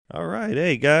All right.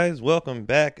 Hey, guys. Welcome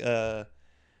back.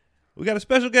 We got a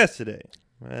special guest today.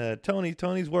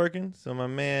 Tony's working. So my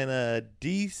man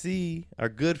DC, our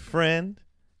good friend,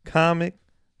 comic,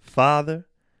 father,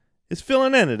 is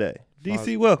filling in today.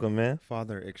 DC, welcome, man.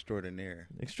 Father extraordinaire.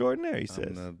 Extraordinary, he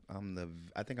says.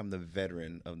 I think I'm the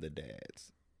veteran of the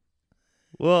dads.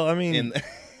 Well, I mean,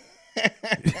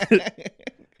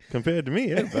 compared to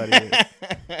me, everybody is.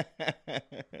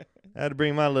 I had to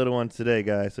bring my little one today,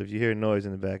 guys. So if you hear noise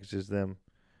in the back, it's just them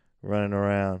running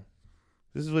around.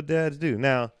 This is what dads do.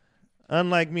 Now,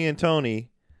 unlike me and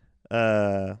Tony,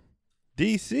 DC,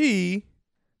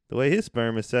 the way his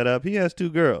sperm is set up, he has two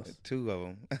girls. Two of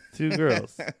them. Two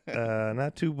girls.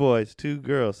 Not two boys, two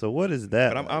girls. So what is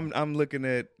that? But I'm looking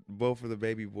at both of the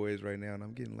baby boys right now, and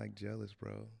I'm getting like jealous,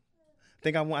 bro. I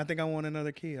think I want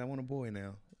another kid. I want a boy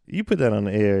now. You put that on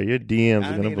the air, your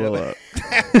DMs are gonna blow up.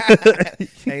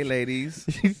 Hey, ladies,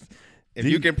 if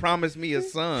you can promise me a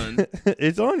son,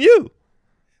 it's on you.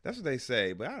 That's what they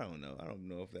say, but I don't know. I don't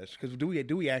know if that's because do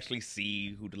we actually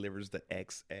see who delivers the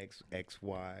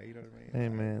XXXY? You know what I mean? Hey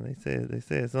man, they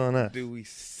say it's on us. Do we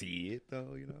see it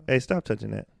though? You know? Hey, stop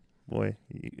touching that, boy.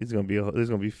 There's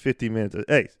gonna be 50 minutes.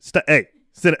 Hey, stop. Hey,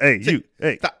 sit. Hey, you.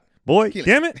 Hey, stop. Boy,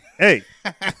 damn it. Hey,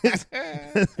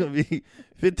 it's gonna be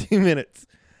 15 minutes.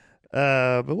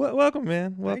 But welcome,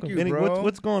 man. Welcome. Thank you, bro.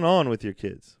 What's going on with your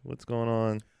kids? What's going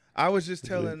on? I was just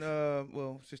telling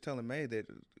May that,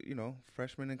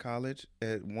 freshman in college.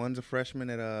 One's a freshman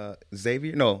at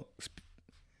Xavier. No,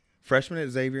 freshman at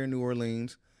Xavier in New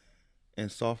Orleans, and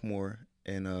sophomore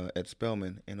at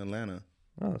Spelman in Atlanta.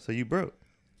 Oh, so you broke?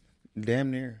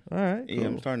 Damn near. All right. Cool. Yeah,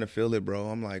 I'm starting to feel it, bro.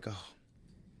 I'm like, oh,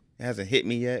 it hasn't hit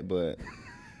me yet, but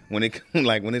when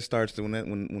it starts to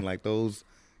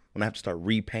when I have to start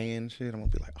repaying shit, I'm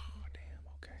gonna be like, oh damn,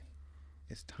 okay,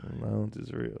 it's time. Loans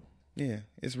is real. Yeah,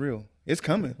 it's real. It's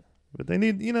coming. But they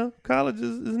need, college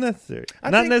is necessary.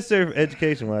 Not necessary for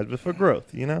education-wise, but for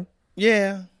growth, Yeah.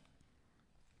 Yeah.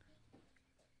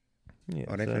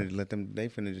 Oh, they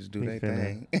finna just do their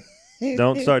thing.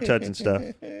 Don't start touching stuff.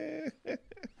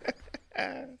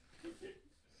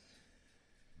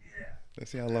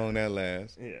 Let's see how long that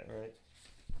lasts. Yeah, right.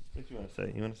 What you want to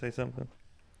say? You want to say something?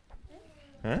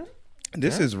 Huh?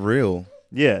 This is real.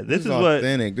 Yeah, this is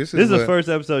authentic. This is the first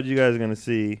episode you guys are going to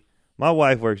see. My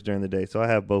wife works during the day, so I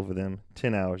have both of them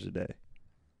 10 hours a day.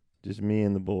 Just me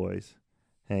and the boys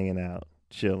hanging out,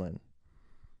 chilling.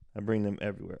 I bring them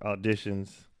everywhere. Auditions,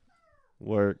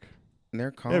 work. And they're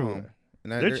calm. Everywhere.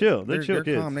 They're chill. They're chill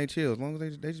kids. Calm. They chill. As long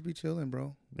as they just be chilling,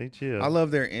 bro. They chill. I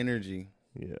love their energy.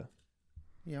 Yeah.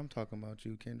 Yeah, I'm talking about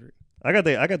you, Kendrick. I got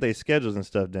their schedules and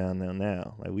stuff down there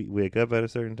now. Like we wake up at a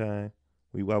certain time.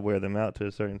 I wear them out to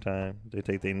a certain time. They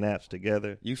take their naps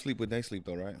together. You sleep when they sleep,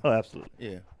 though, right? Oh, absolutely.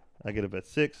 Yeah. I get up at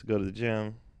 6, go to the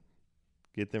gym,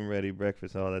 get them ready,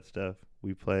 breakfast, all that stuff.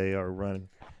 We play or run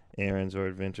errands or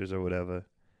adventures or whatever,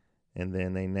 and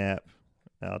then they nap.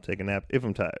 I'll take a nap if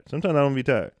I'm tired. Sometimes I don't be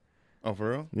tired. Oh, for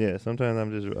real? Yeah. Sometimes I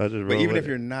just roll. But even if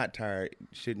you're not tired,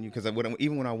 shouldn't you? Because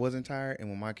even when I wasn't tired and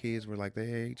when my kids were like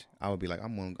their age, I would be like,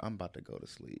 I'm about to go to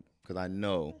sleep because I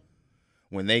know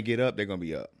when they get up, they're gonna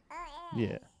be up.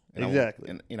 Yeah. And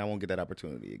exactly. I won't get that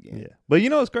opportunity again. Yeah. But you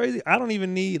know what's crazy? I don't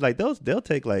even need they'll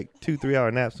take like 2-3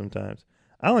 hour naps sometimes.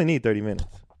 I only need 30 minutes.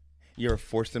 You ever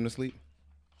force them to sleep?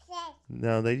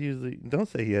 No, they usually don't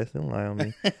say yes. Don't lie on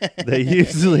me. They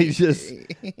usually just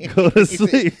go to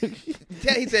sleep.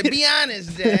 He said, "Be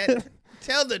honest, Dad.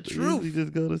 Tell the truth." Usually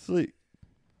just go to sleep.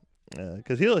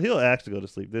 Because he'll ask to go to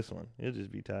sleep. This one, he'll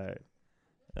just be tired.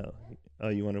 Oh,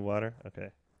 you wanted water?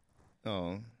 Okay.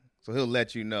 Oh, so he'll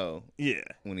let you know. Yeah,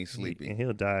 when he's sleepy, and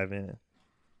he'll dive in.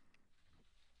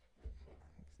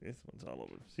 This one's all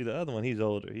over. See, the other one, he's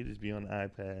older. He just be on the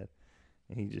iPad,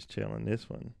 and he just chilling. This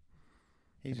one.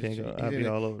 I'd be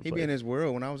all over the place. He'd be in his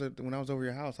world. When I was over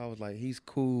your house, I was like, he's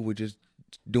cool with just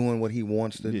doing what he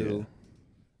wants to do,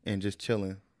 and just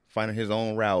chilling, finding his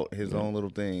own route, his own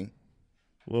little thing.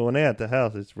 Well, when they at the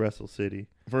house, it's Wrestle City.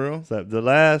 For real? So the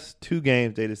last 2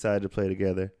 games they decided to play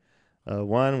together.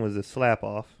 One was a slap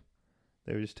off.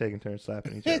 They were just taking turns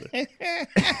slapping each other.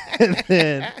 And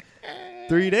then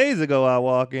 3 days ago, I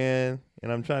walk in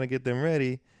and I'm trying to get them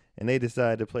ready, and they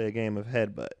decided to play a game of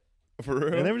headbutt. For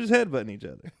real? And they were just headbutting each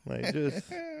other, like just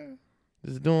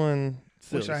doing.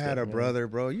 Wish I had a man. brother,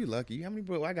 bro. You lucky. How many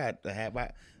bro? I got a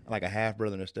half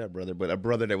brother and a step brother, but a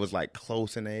brother that was like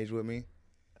close in age with me.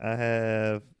 I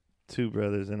have 2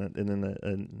 brothers and then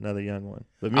another young one.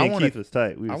 But me and Keith was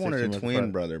tight. I wanted a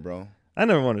twin brother, bro. I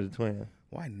never wanted a twin.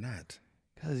 Why not?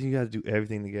 Because you got to do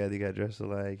everything together. You got to dress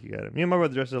alike. Me and my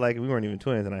brother dressed alike, and we weren't even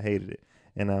twins, and I hated it.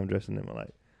 And now I'm dressing them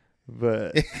alike.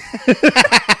 But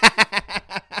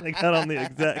They got on the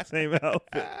exact same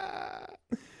outfit.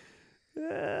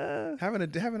 Yeah. Having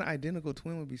an identical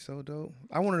twin would be so dope.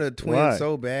 I wanted a twin Why?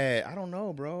 so bad. I don't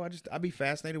know, bro. I'd be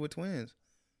fascinated with twins.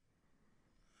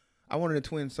 I wanted a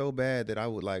twin so bad that I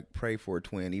would like pray for a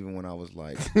twin even when I was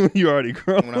like You already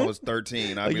grown. when I was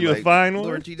 13. I'd Like, be you a like, fine one?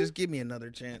 Lord, you just give me another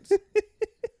chance.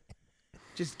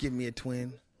 Just give me a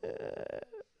twin.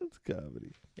 It's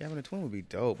comedy. Yeah, having a twin would be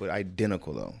dope, but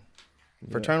identical though.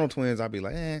 Yeah. Fraternal twins, I'd be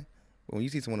like, eh. But when you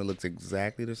see someone that looks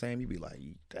exactly the same, you'd be like,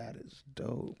 that is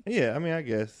dope. Yeah, I mean, I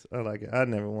guess I like it. I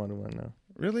never wanted one though.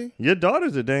 Really? Your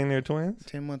daughters are dang near twins.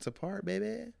 10 months apart,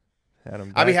 baby. Had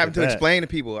them I be back having to back. explain to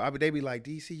people. They be like,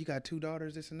 DC, you got 2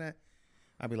 daughters, this and that.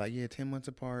 I'd be like, yeah, 10 months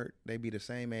apart. They be the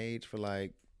same age for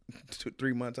like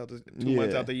 3 months out the 2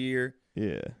 months Yeah. out the year.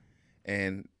 Yeah.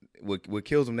 And what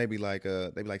kills them, they be like,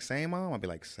 same mom. I'd be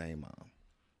like, same mom.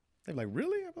 They be like,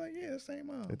 really? I'd be like, yeah, same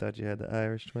mom. They thought you had the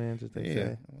Irish twins, as they Yeah.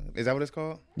 say. Is that what it's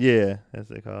called? Yeah, that's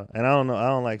what they call it. And I don't know. I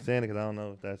don't like saying it because I don't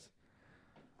know if that's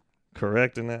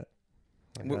correct or not.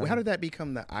 Like, How did that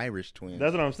become the Irish twins?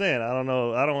 That's what I'm saying. I don't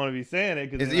know. I don't want to be saying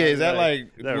it. Cause Is that like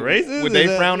is that racist? Would they Is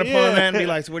that- frown upon yeah. that and be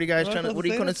like, so what are you guys Am I trying to? supposed What are to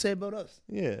you say going to that? say about us?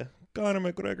 Yeah, Conor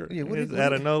McGregor. Yeah, what Just do you-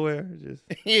 out of nowhere, just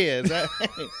Yeah, is that?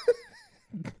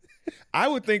 I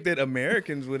would think that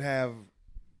Americans would have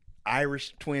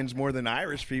Irish twins more than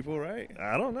Irish people, right?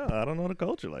 I don't know. I don't know the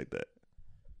culture like that.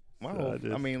 My So whole, I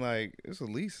just- I mean, like it's at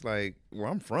least like where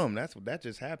I'm from. That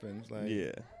just happens. Like,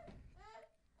 Yeah.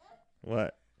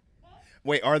 What?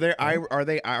 wait, are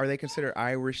they considered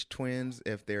Irish twins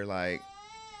if they're like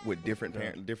with different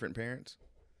parents?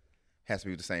 Has to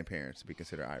be with the same parents to be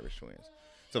considered Irish twins.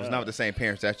 So if it's not with the same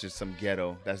parents, that's just some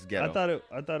ghetto. That's ghetto.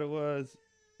 I thought it was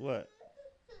what?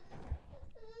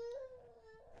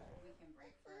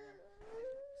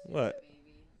 What?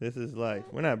 This is life.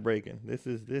 We're not breaking. This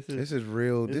is This is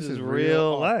real. this This is is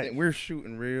real life. We're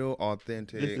shooting real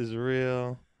authentic. this is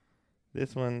real.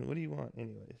 This one, what do you want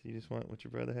anyways? You just want what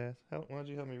your brother has? Why don't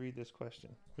you help me read this question?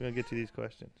 We're going to get to these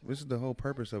questions. This is the whole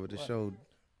purpose of it to What? show.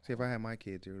 See, if I had my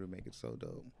kids here, it would make it so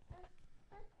dope.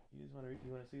 You just want to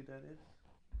you want to see what that is?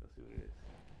 Go see what it is.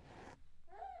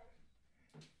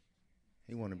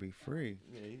 He want to be free.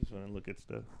 Yeah, you just want to look at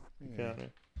stuff. Yeah. Counter.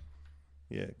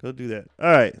 Yeah, go do that. All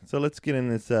right, so let's get in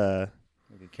this.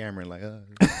 Look at Cameron like,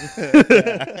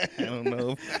 I don't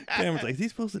know. Cameron's like, is he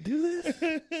supposed to do this?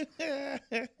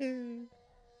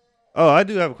 Oh, I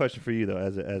do have a question for you though.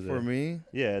 As For a me,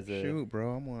 yeah, as a shoot,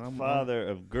 bro, I'm father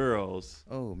of girls.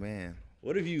 Oh man,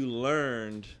 What have you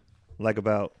learned, like,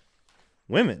 about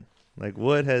women? Like,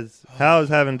 how has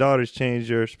having daughters changed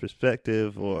your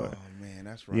perspective, or oh man,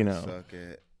 that's where you I know. suck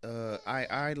at.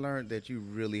 I learned that you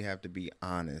really have to be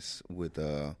honest with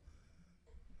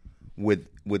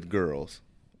girls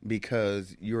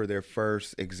because you're their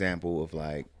first example of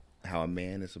like how a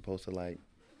man is supposed to like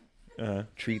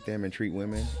treat them and treat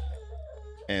women.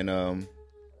 And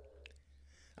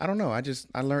I don't know.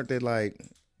 I learned that like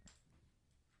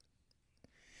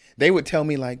they would tell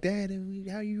me like, Dad,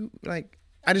 how you like?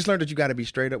 I just learned that you got to be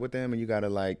straight up with them and you got to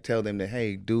like tell them that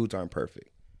hey, dudes aren't perfect,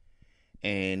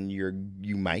 and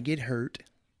you might get hurt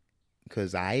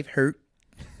because I've hurt.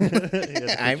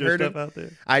 I've heard stuff it. out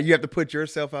there. You have to put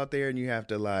yourself out there, and you have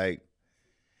to like,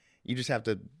 you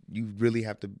really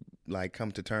have to like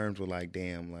come to terms with like,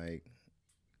 damn, like,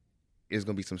 there's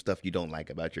gonna be some stuff you don't like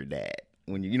about your dad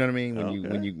when you know what I mean,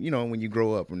 when you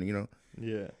grow up, when you know.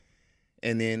 Yeah.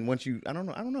 And then once I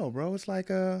don't know, bro. It's like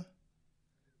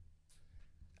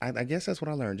I guess that's what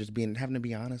I learned, just having to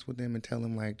be honest with them and tell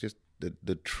them like just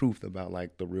the truth about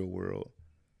like the real world.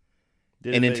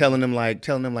 And then telling them like,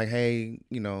 hey,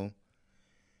 you know,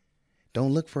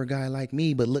 don't look for a guy like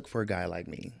me, but look for a guy like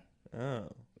me. Oh,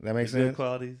 That makes the good sense.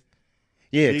 qualities.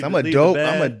 Yeah, Leave 'cause I'm the- a leave the dope.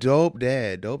 bad. I'm a dope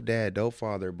dad, dope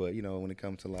father. But you know, when it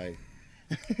comes to like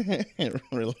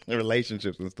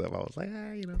relationships and stuff, I was like,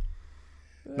 you know,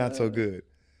 not so good.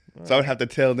 So I would have to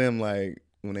tell them like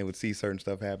when they would see certain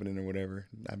stuff happening or whatever.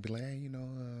 I'd be like, hey, you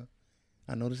know,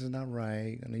 I know this is not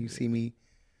right. I know you see me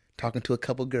talking to a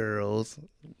couple girls,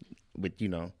 but you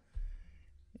know.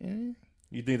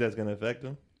 You think that's gonna affect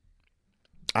them?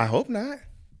 I hope not.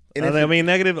 I mean,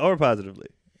 negative or positively.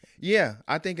 Yeah,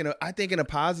 I think in a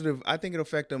positive, I think it'll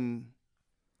affect them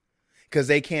because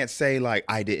they can't say like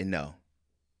I didn't know.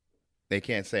 They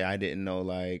can't say I didn't know.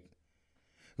 Like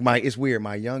it's weird.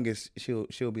 My youngest,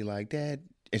 she'll be like, Dad,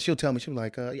 and she'll tell me, she'll be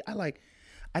like,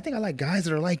 I think I like guys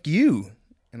that are like you,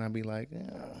 and I'll be like,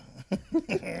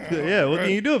 Yeah. What can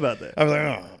you do about that? I'm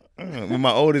like, when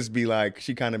my oldest be like,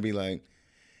 she kind of be like,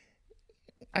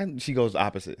 she goes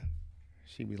opposite.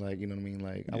 She'd be like, you know what I mean?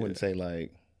 Like, I wouldn't say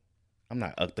like, I'm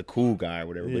not the cool guy or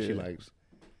whatever, but she Yeah. likes,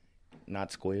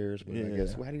 not squares, but I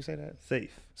guess how do you say that?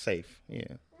 Safe. Yeah,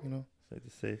 you know. Like the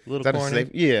safe. Little Is that corny. a safe?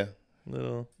 Yeah.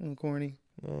 Little corny.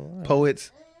 Right.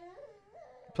 Poets.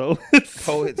 Poets.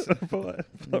 Poets.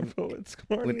 Poets.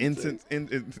 Corny. With incense.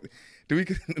 Do we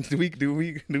could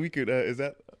is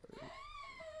that?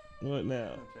 What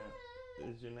now?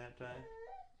 Is your nap time?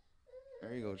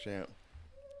 There you go, champ.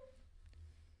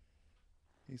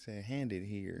 He said, hand it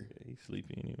here. Yeah, he's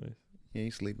sleepy anyways. Yeah,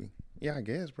 he's sleepy. Yeah, I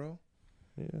guess, bro.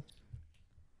 Yeah.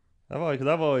 I've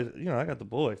always, you know, I got the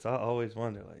boys. So I always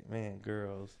wonder, like, man,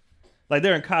 girls. Like,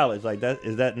 they're in college. Like,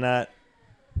 is that not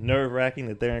nerve-wracking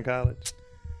that they're in college?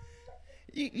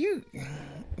 You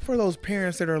for those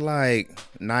parents that are, like,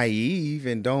 naive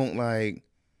and don't, like,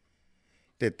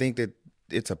 that think that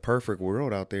it's a perfect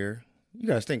world out there. You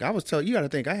got to think. You got to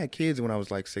think. I had kids when I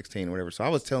was, like, 16 or whatever. So I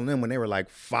was telling them when they were, like,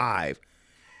 5,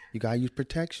 you got to use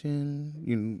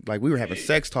protection. Like, we were having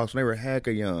sex talks when they were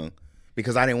hecka young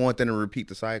because I didn't want them to repeat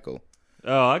the cycle.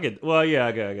 Oh, I get. Well, yeah,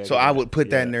 I get. So I would put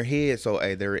that in their head. So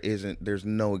hey, there's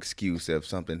no excuse if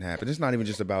something happens. It's not even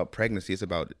just about pregnancy. It's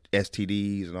about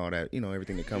STDs and all that. You know,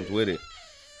 everything that comes with it.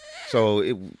 So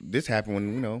this happened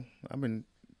when I've been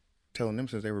telling them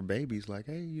since they were babies, like,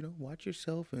 hey, watch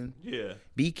yourself and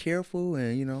be careful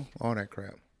and all that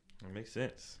crap. That makes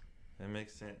sense.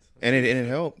 And it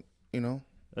helped.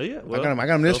 Oh yeah, well, I got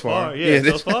them this far. Yeah,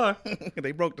 so far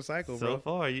they broke the cycle, bro. So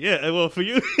far, yeah. Well, for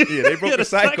you, yeah, they broke the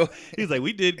cycle. He's like,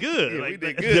 we did good. Yeah, like, we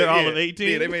did good. They're all of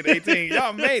 18. Yeah, they made 18.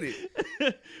 Y'all made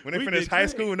it. When they finished high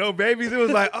school with no babies, it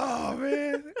was like, oh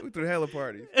man, we threw hella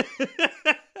parties.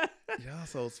 Y'all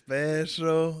so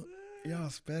special. Y'all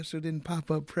special. Didn't pop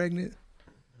up pregnant.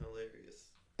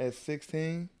 Hilarious. At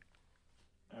 16.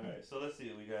 All right, so let's see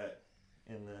what we got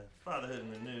in the fatherhood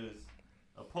in the news.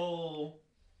 A poll.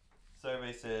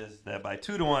 Survey says that by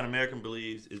 2-1, American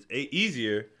believes it's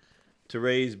easier to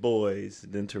raise boys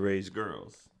than to raise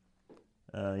girls.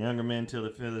 Younger men tend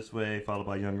to feel this way, followed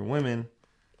by younger women.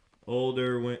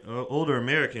 Older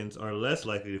Americans are less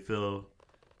likely to feel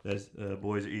that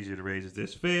boys are easier to raise. Is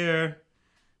this fair?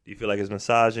 Do you feel like there's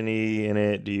misogyny in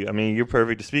it? You're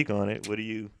perfect to speak on it. What do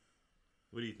you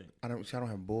think? I don't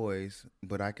have boys,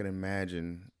 but I can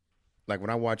imagine, like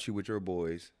when I watch you with your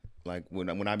boys. Like,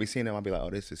 when I be seeing them, I'll be like,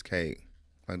 oh, this is cake.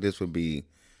 Like, this would be,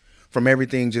 from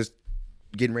everything, just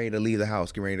getting ready to leave the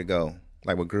house, getting ready to go.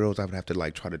 Like, with girls, I would have to,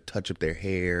 like, try to touch up their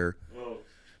hair,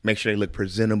 make sure they look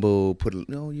presentable,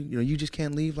 you just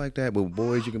can't leave like that. But with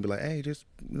boys, you can be like, hey, just,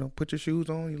 put your shoes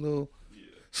on, your little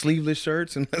sleeveless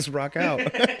shirts, and let's rock out.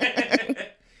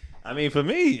 For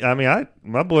me,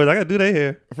 my boys, I got to do their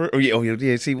hair.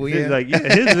 See, well, yeah. He's like,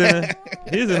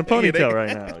 his in a ponytail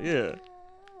right now, yeah.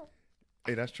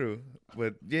 Hey, that's true.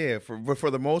 But yeah, for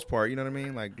the most part, you know what I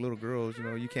mean? Like little girls,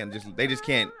 they just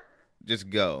can't just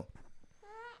go.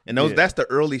 And that's the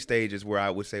early stages where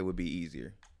I would say would be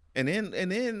easier. And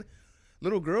then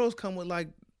little girls come with like,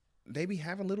 they be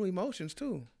having little emotions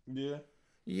too. Yeah.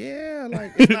 Yeah,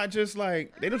 like it's not just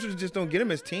like, they don't get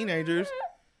them as teenagers.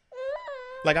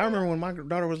 Like I remember when my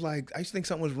daughter was like, I used to think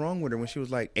something was wrong with her when she was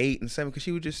like 8 and 7 because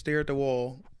she would just stare at the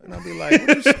wall, and I'd be like,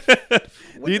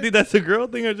 "Do you think that's a girl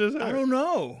thing or just her?" I don't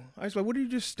know. I was like, "What are you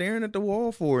just staring at the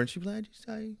wall for?" And she'd be like,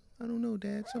 "I don't know,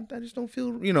 Dad. Sometimes I just don't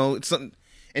feel, it's something."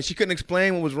 And she couldn't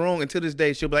explain what was wrong until this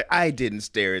day. She'll be like, "I didn't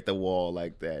stare at the wall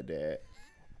like that, Dad."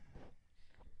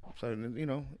 So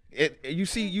you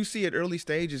see at early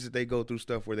stages that they go through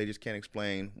stuff where they just can't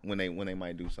explain when they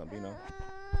might do something,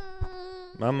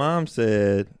 My mom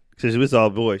said, because it was all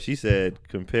boys, she said,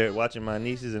 compared watching my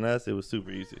nieces and us, it was super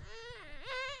easy.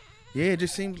 Yeah, it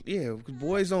just seems, because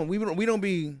boys we don't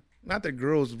be, not that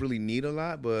girls really need a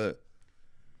lot, but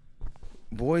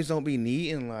boys don't be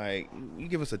needing, like, you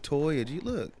give us a toy,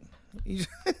 you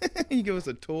give us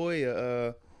a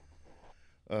toy,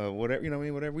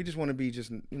 whatever, whatever. We just want to be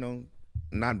just,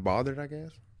 not bothered, I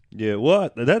guess. Yeah,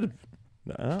 what? I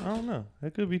don't know.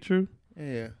 That could be true.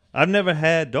 Yeah. I've never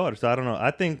had daughters, so I don't know.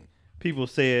 I think people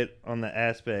say it on the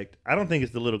aspect. I don't think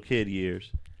it's the little kid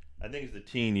years. I think it's the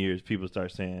teen years people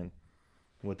start saying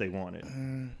what they wanted.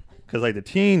 Because like the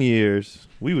teen years,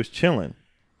 we was chilling.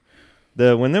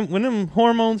 When them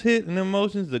hormones hit and them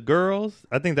emotions, the girls,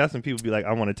 I think that's when people be like,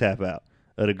 I want to tap out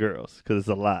of the girls because it's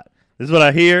a lot. This is what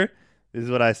I hear. This is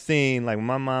what I seen. Like when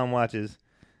my mom watches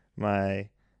my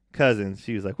cousins,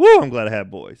 she was like, "Whoa, I'm glad I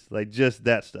had boys." Like just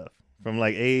that stuff. From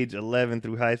like age 11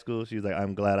 through high school, she was like,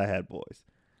 "I'm glad I had boys."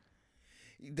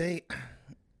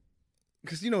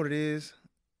 Because you know what it is.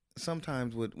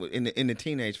 Sometimes in the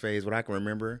teenage phase, what I can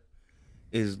remember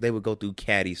is they would go through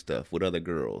catty stuff with other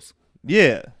girls.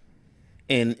 Yeah,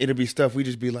 and it'll be stuff we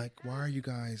just be like, "Why are you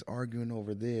guys arguing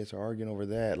over this or arguing over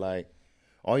that?" Like,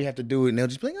 all you have to do, and they'll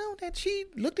just be like, oh, that she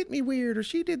looked at me weird, or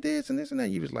she did this and this and that.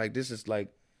 You was like, this is like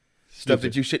stuff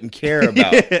that you shouldn't care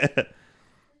about.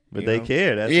 But they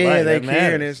care. That's yeah, life. they That care,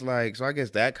 matters. and it's like, so I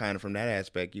guess that kind of from that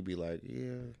aspect, you'd be like,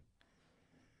 yeah.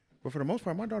 But for the most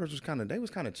part, my daughters was kind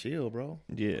of chill, bro.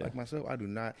 Yeah. Like myself, I do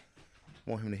not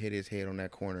want him to hit his head on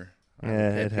that corner.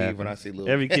 Yeah, it happens. When I see little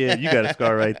Every kid, you got a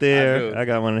scar right there. I I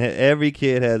got one. Every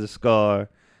kid has a scar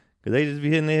because they just be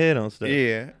hitting their head on stuff.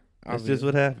 Yeah, That's just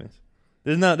what happens.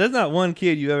 There's not one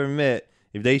kid you ever met.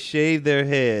 If they shaved their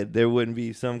head, there wouldn't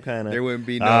be some kind of. There wouldn't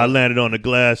be. No, I landed on the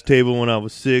glass table when I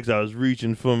was 6. I was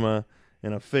reaching for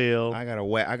and I failed. I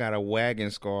got a wagon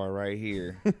scar right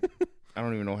here. I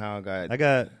don't even know how I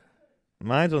got.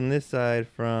 Mine's on this side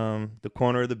from the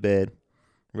corner of the bed,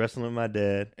 wrestling with my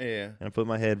dad. Yeah. And I put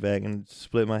my head back and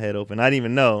split my head open. I didn't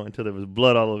even know until there was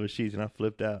blood all over the sheets and I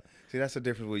flipped out. See, that's the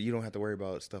difference. You don't have to worry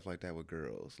about stuff like that with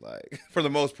girls. Like, for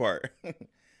the most part.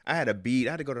 I had a bead.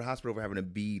 I had to go to the hospital for having a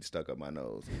bead stuck up my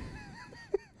nose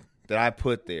that I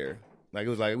put there. Like, it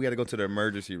was like we had to go to the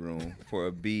emergency room for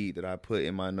a bead that I put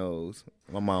in my nose.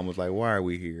 My mom was like, why are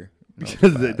we here? That's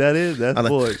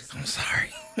boys. I'm sorry.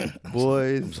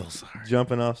 Boys I'm so sorry.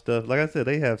 Jumping off stuff. Like I said,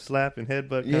 they have slap and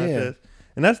headbutt contests.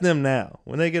 And that's them now.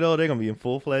 When they get old, they're going to be in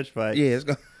full-fledged fights. Yeah,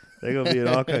 they're going to be in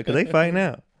all kinds. Because they fight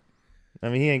now. I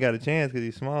mean, he ain't got a chance because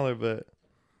he's smaller, but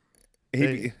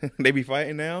they be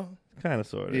fighting now? Kind of,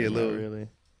 sort of. Yeah, not really.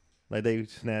 Like, they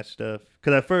snatch stuff.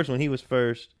 Because at first, when he was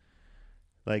first,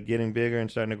 like, getting bigger and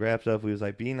starting to grab stuff, we was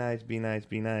like, be nice, be nice,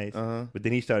 be nice. Uh-huh. But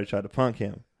then he started trying to punk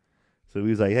him. So we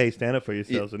was like, hey, stand up for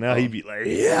yourself. Yeah. So now he'd be like,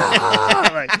 yeah.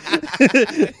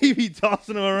 Like, he'd be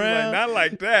tossing him around. Like, not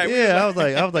like that. Yeah,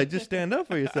 I was like, just stand up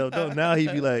for yourself. Don't. Now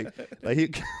he'd be like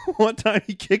one time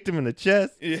he kicked him in the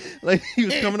chest. Yeah. Like he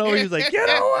was coming over, he was like, get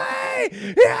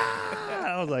away! Yeah.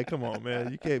 I was like, come on,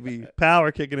 man, you can't be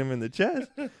power kicking him in the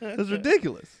chest. That's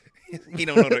ridiculous. He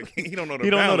don't know the He don't know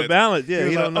the balance. Yeah,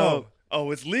 he don't know. Oh,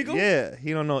 it's legal. Yeah,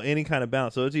 he don't know any kind of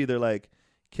balance. So it's either like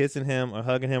kissing him or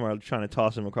hugging him or trying to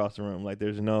toss him across the room. Like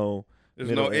there's no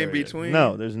in between.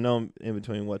 No, there's no in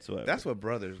between whatsoever. That's what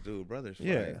brothers do. Brothers fight.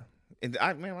 Yeah. And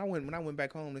when I went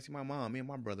back home to see my mom, me and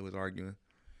my brother was arguing.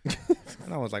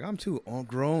 And I was like, I'm too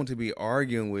grown to be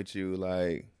arguing with you.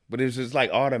 Like, but it's just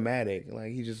like automatic.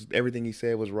 Like everything he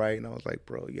said was right. And I was like,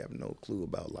 bro, you have no clue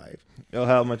about life. Oh,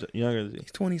 how much younger is he?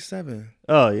 He's 27.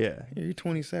 Oh yeah. Yeah, you're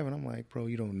 27. I'm like, bro,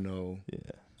 you don't know. Yeah.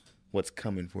 What's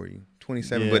coming for you?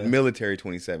 27, Yeah. but military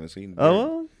 27. So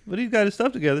Well, but he's got his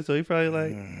stuff together, so he probably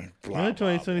like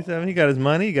 27. He got his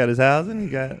money, he got his housing,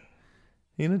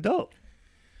 he an adult.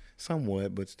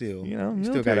 Somewhat, but still, You know, you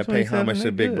still gotta pay 27, homage to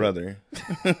they're Big good. Brother.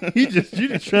 you just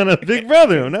trying to big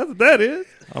brother him. That's what that is.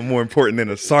 I'm more important than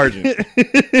a sergeant.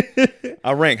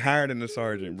 I rank higher than a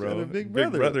sergeant, bro. Trying to Big Big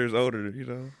Brother. Brother is older, you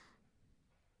know.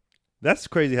 That's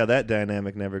crazy how that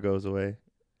dynamic never goes away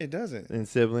It doesn't. in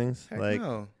siblings. Heck like,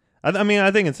 no. I mean, I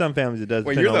think in some families it does.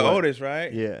 Well, depend you're the on what- oldest,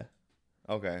 right? Yeah,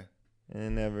 Okay.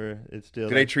 and it's still.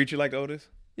 Do they treat you like the oldest?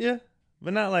 Yeah,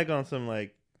 but not like on some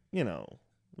like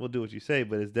we'll do what you say,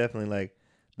 but it's definitely like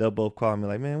they'll both call me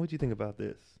like, man, what do you think about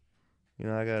this?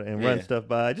 I got and run Yeah. stuff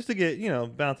by just to get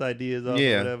bounce ideas off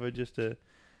Yeah. or whatever, just to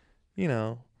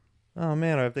oh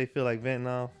man, or if they feel like venting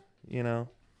off,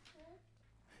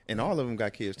 And all of them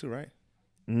got kids too, right?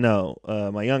 No,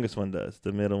 my youngest one does.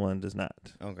 The middle one does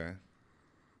not. Okay.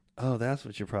 Oh, that's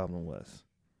what your problem was.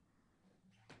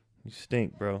 You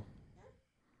stink, bro.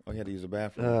 Oh, you had to use the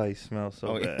bathroom. Oh, you smell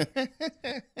so yeah. bad.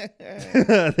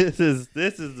 This is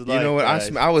You life, know what?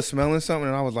 guys. I was smelling something,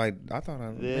 and I was like, I thought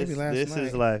maybe last This night.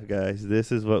 is life, guys.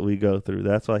 This is what we go through.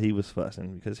 That's why he was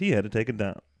fussing, because he had to take a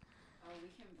dump. Oh, we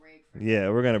can break. For Yeah,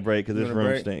 we're gonna break because You this wanna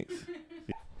room break? stinks.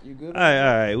 You good? All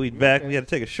right. We back. okay? We had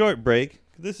to take a short break.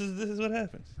 This is what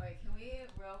happens. Okay, can we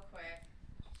real quick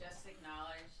just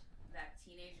acknowledge that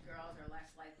teenage girls are less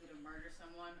likely to murder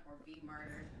someone or be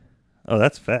murdered? Oh,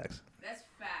 that's facts. That's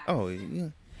fact. Oh, yeah.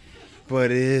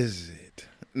 But is it?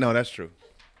 No, that's true.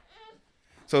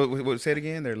 So, say it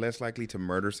again. They're less likely to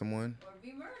murder someone. Or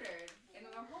be murdered in the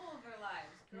whole of their lives.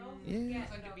 Girls Yeah. can't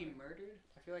Like to know. be murdered?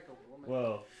 I feel like a woman.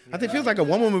 Well, I think it feels like a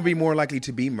woman would be more likely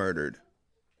to be murdered.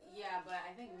 Yeah, but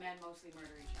I think men mostly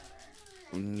murder each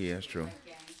other. Yeah, that's true. Like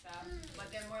gang stuff.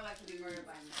 But they're more likely to be murdered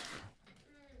by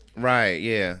men. Right?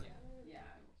 Yeah. Yeah.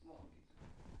 Well,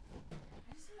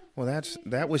 Well,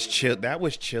 that was chill. That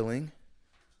was chilling.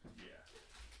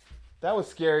 That was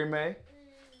scary, May.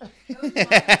 yeah,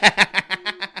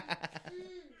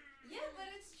 but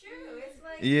it's true. It's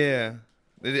like. Yeah.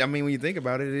 I mean, when you think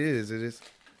about it, it is. It is.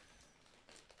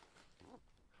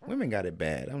 Women got it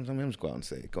bad. I'm just go out and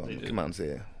say it. Come out and say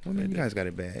it. Women, you guys got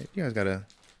it bad. You guys got to.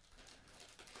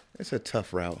 It's a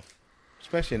tough route.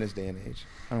 especially in this day and age.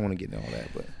 I don't want to get into all that,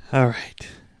 but All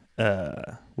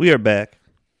right. We are back.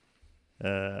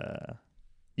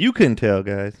 You couldn't tell,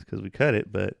 guys, because we cut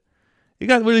it, but it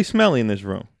got really smelly in this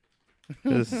room.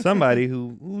 Because somebody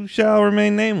who shall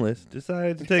remain nameless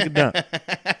decided to take a dump.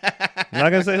 I'm not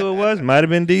going to say who it was. Might have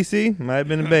been DC. Might have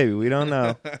been a baby. We don't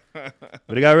know.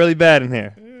 But it got really bad in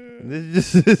here.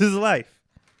 This is life.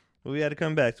 We had to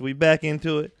come back. So we back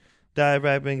into it. Dive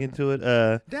right back into it.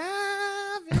 dive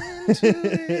into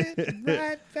it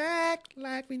right back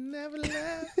like we never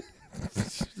left.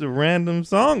 It's a random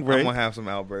song break. I'm gonna have some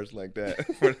outbursts like that.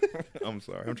 I'm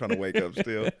sorry. I'm trying to wake up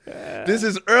still. This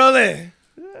is early.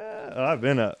 Oh, I've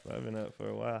been up for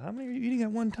a while. How many are you eating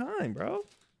at one time, bro?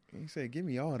 You say, give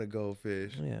me all the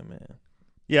goldfish. Yeah, man.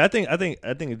 Yeah, I think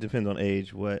it depends on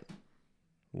age. What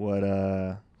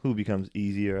who becomes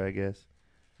easier, I guess.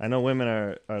 I know women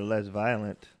are less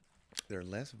violent. They're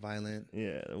less violent.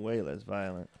 Yeah, they're way less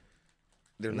violent.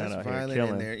 They're Not less out here violent,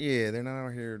 killing. and they're not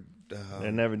out here.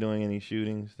 They're never doing any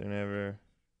shootings. They're never.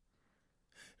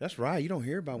 That's right. You don't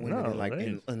hear about women No, like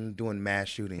they- in doing mass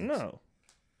shootings. No.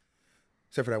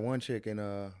 Except for that one chick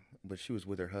but she was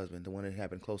with her husband, the one that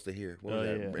happened close to here. What was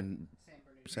that? Yeah. In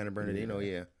Santa Bernardino,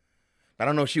 yeah. I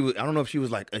don't know if she was. I don't know if she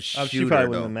was like a shooter. She probably though.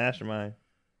 wasn't the mastermind.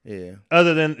 Yeah.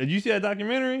 Other than, did you see that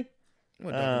documentary?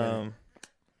 What documentary?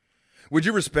 Would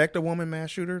you respect a woman mass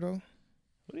shooter though?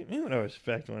 What do you mean? What I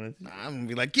respect one? I'm gonna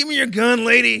be like, give me your gun,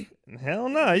 lady. Hell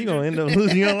no, you're gonna end up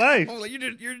losing your life. I'm like,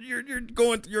 you're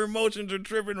going. Your emotions are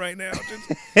tripping right now.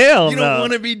 Just, Hell you no. don't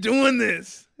want to be doing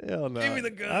this. Hell no. Give me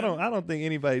the gun. I don't think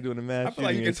anybody doing a mass I feel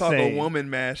like you shooting can talk is sane. a woman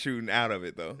mass shooting out of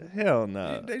it though. Hell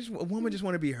no. A woman just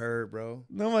want to be heard, bro.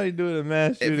 Nobody doing a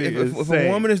mass shooting If is a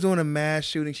sane. woman is doing a mass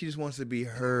shooting, she just wants to be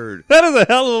heard. That is a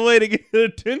hell of a way to get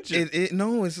attention.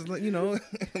 No, it's like,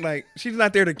 like she's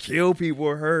not there to kill people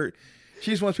or hurt. She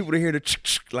just wants people to hear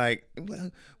like,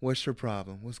 what's your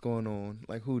problem? What's going on?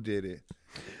 Like, who did it?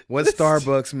 What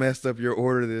Starbucks messed up your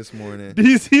order this morning?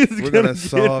 DC is We're gonna gonna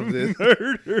solve this.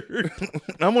 murdered.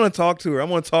 I'm gonna talk to her. I'm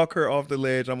gonna talk her off the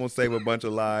ledge. I'm gonna save a bunch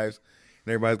of lives,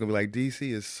 and everybody's gonna be like,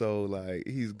 DC is so like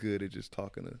he's good at just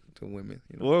talking to women.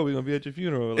 You know? Or we're gonna be at your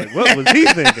funeral. Like, what was he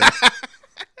thinking?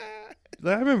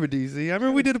 Like, I remember DC. I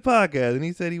remember we did a podcast and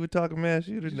he said he would talk a mass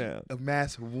shooter down. A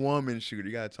mass woman shooter,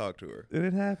 you gotta talk to her. And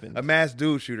it happened. A mass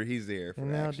dude shooter, he's there. For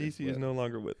And now action, DC is no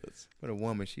longer with us. But a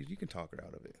woman, you can talk her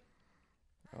out of it.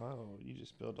 Oh, you just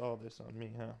spilled all this on me,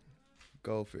 huh?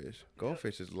 Goldfish.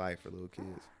 Goldfish is life for little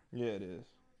kids. Yeah, it is.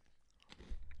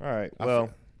 All right. Well,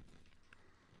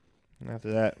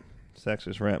 after that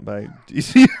sexist rant by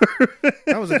DC.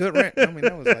 That was a good rant. I mean,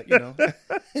 that was like,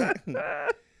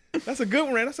 that's a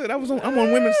good rant. I said I'm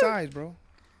on women's side, bro.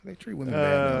 They treat women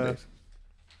bad nowadays.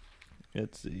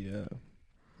 Let's see.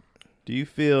 Do you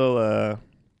feel?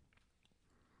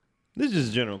 This is just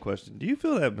a general question. Do you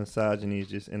feel that misogyny is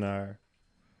just in our,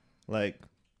 like,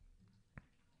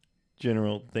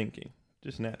 general thinking,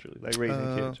 just naturally, like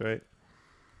raising kids, right?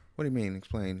 What do you mean?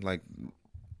 Explain. Like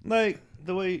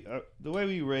the way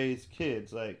we raise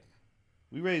kids, like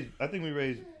I think we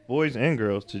raise boys and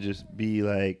girls to just be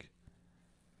like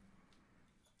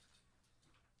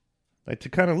to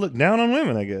kind of look down on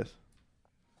women, I guess.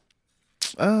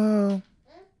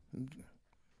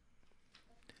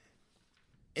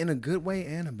 In a good way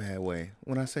and a bad way.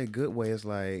 When I say good way, it's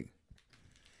like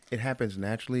it happens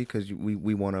naturally because we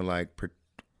want to like.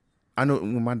 I know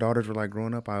when my daughters were like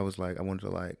growing up, I was like I wanted to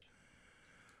like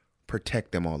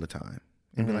protect them all the time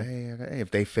and be like, hey,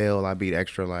 if they fail, I'd be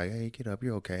extra like, hey, get up,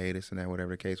 you're okay, this and that,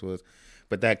 whatever the case was.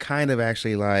 But that kind of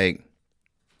actually like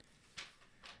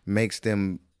makes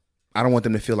them. I don't want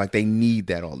them to feel like they need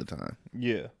that all the time.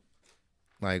 Yeah.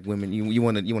 Like women, you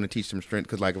want to teach them strength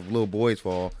because like if little boys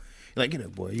fall, you're like, get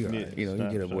up, boy, you all right. You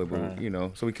get up, boy,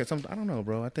 but So we could I don't know,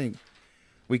 bro. I think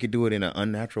we could do it in an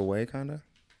unnatural way, kind of,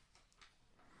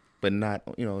 but not.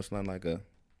 It's not like a.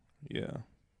 Yeah.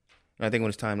 And I think when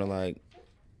it's time to like,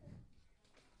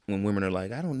 when women are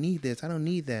like, I don't need this, I don't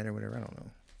need that, or whatever. I don't know.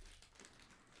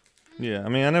 Yeah, I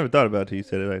mean, I never thought about it till you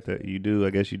said it like that. You do,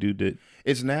 I guess you do.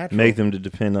 It's natural. Make them to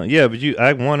depend on. Yeah, but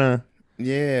I want to.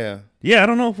 Yeah. Yeah, I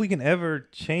don't know if we can ever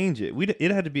change it.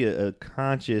 It had to be a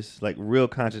conscious, like real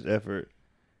conscious effort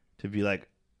to be like,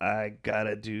 I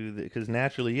gotta do this because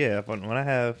naturally, yeah. When I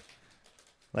have,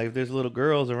 like, if there's little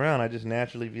girls around, I just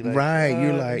naturally be like, right.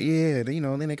 You're like, yeah.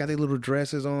 Then they got their little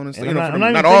dresses on and stuff. And I'm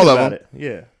not not even all thinking of them. about it.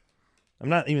 Yeah, I'm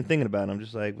not even thinking about it. I'm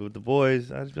just like with the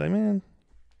boys. I just be like, man,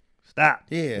 stop.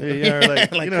 Yeah.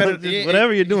 Like, Like, just cut it-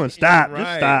 whatever you're doing, stop. Right.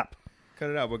 Just stop. Cut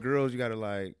it out. But girls, you gotta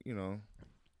like, And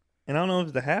I don't know if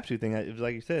it's the have to thing. It was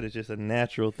like you said, it's just a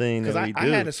natural thing that because we I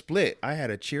do. had a split. I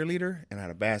had a cheerleader and I had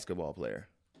a basketball player.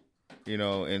 you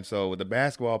know. And so with the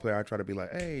basketball player, I try to be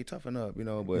like, hey, toughen up, you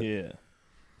know. But Yeah.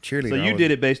 cheerleader, So you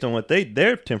did it based on what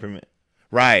their temperament.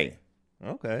 right.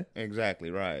 Okay.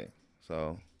 Exactly right.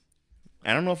 So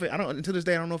I don't know if until this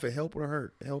day I don't know if it helped or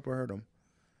hurt them.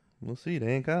 We'll see.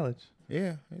 They in college.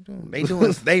 Yeah,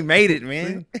 they made it,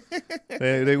 man.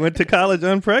 They went to college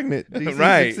unpregnant. DC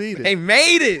Right. succeeded. They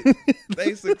made it.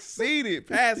 They succeeded.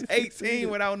 Past 18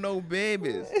 without no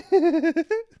babies.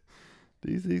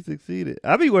 DC succeeded.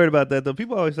 I be worried about that though.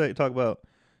 People always talk about,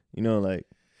 you know, like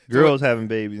girls having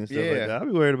babies and stuff like Yeah. that. I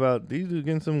be worried about these dudes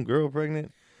getting some girl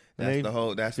pregnant. That's the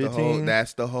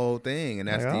whole thing. And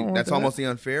that's almost the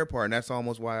unfair part. And that's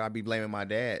almost why I be blaming my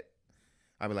dad.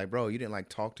 I be like, bro, you didn't like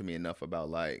talk to me enough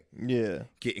about like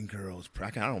getting girls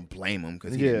pregnant. I don't blame him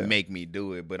because he didn't make me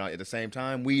do it. But at the same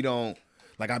time, we don't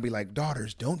like. I'd be like,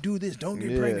 daughters, don't do this, don't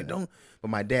get pregnant, don't. But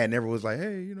my dad never was like,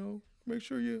 hey, you know, make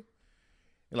sure you.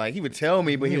 Like he would tell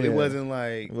me, but it wasn't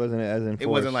like it wasn't as enforced. It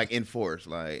wasn't like enforced.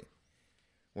 Like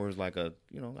where it's like a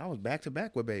I was back to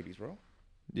back with babies, bro.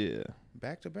 Yeah.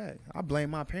 Back to back. I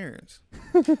blame my parents.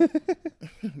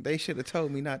 They should have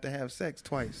told me not to have sex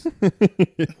twice.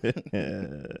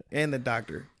 And the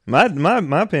doctor. My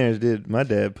parents did. My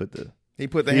dad put the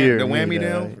whammy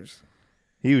down. Like,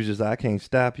 he was just like, I can't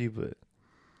stop you, but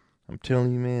I'm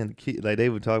telling you, man, the kid, like they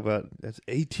would talk about that's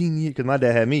 18 years because my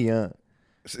dad had me young.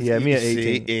 He had me at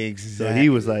 18. Exactly. So he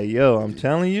was like, yo, I'm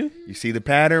telling you. You see the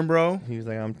pattern, bro? He was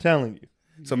like, I'm telling you.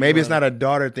 So maybe it's not a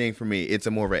daughter thing for me. It's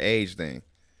a more of an age thing.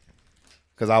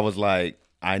 Because I was like,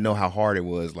 I know how hard it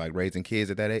was, like raising kids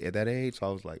at that age. So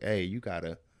I was like, hey, you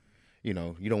gotta, you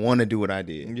don't want to do what I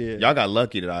did. Yeah. Y'all got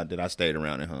lucky that I stayed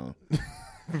around and hung.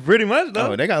 Pretty much,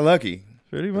 though. Oh, they got lucky.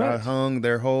 Pretty much. I hung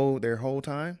their whole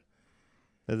time.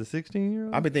 As a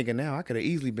 16-year-old? I've been thinking now I could have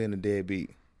easily been a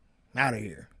deadbeat. Out of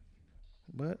here.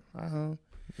 But I hung.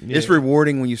 Yeah. It's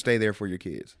rewarding when you stay there for your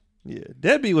kids. Yeah.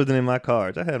 Deadbeat wasn't in my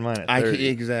cards. I had mine at 30.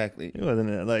 Exactly. It wasn't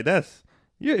in, like that's.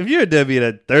 If you're a deadbeat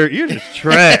at 30, you're just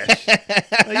trash.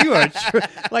 Like, you are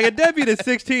like a deadbeat at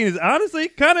 16 is honestly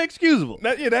kind of excusable.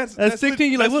 That's at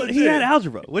 16, you're like, well, he had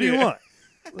algebra. What do you want?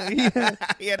 Like, he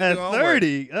had at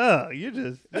 30,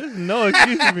 there's no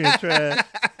excuse for being trash.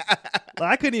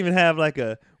 Like, I couldn't even have like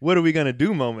a what are we gonna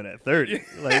do moment at 30.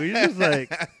 Like we just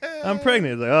like I'm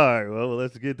pregnant. It's like, all right, well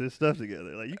let's get this stuff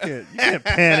together. Like you can't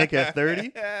panic at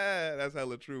 30. That's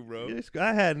hella true, bro.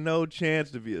 I had no chance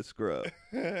to be a scrub.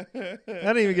 I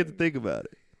didn't even get to think about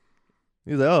it.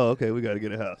 He was like, oh, okay, we got to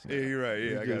get a house. Yeah, you're right.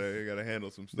 Yeah, I gotta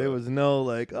handle some stuff. There was no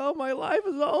like, oh, my life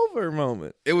is over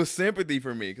moment. It was sympathy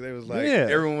for me because it was like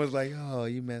everyone was like, oh,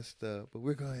 you messed up, but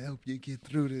we're gonna help you get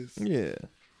through this. Yeah,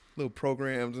 little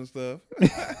programs and stuff.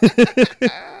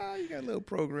 You got little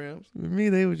programs. With me,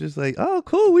 they were just like, oh,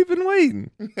 cool, we've been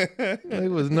waiting. There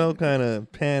was no kind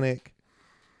of panic.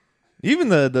 Even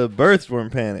the births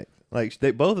weren't panic. Like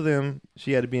both of them,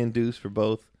 she had to be induced for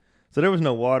both. So there was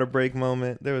no water break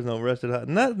moment. There was no rested hot.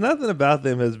 Nothing about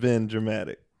them has been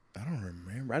dramatic. I don't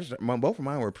remember. Both of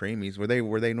mine were preemies. Were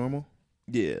they normal?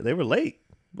 Yeah, they were late.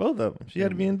 Both of them. She had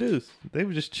to be induced. They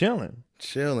were just chilling.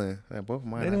 Yeah, both of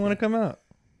mine. They didn't want to come out.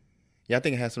 Yeah, I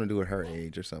think it has something to do with her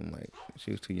age or something. Like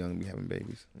she was too young to be having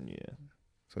babies. Yeah.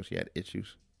 So she had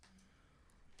issues.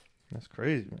 That's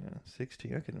crazy, man.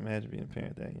 16. I couldn't imagine being a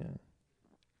parent that young.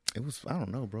 It was. I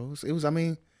don't know, bro. It was. I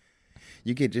mean.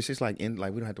 You get just we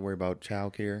don't have to worry about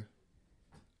childcare.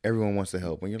 Everyone wants to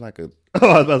help. When you're like oh, I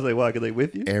was about to say, why? Because they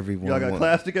with you? Everyone. Y'all got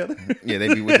class together? Yeah,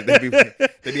 they be with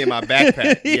they be in my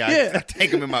backpack. Yeah, I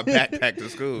take them in my backpack to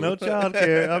school. No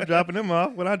childcare. I'm dropping them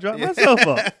off when I drop myself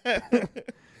off.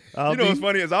 What's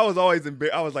funny is I was always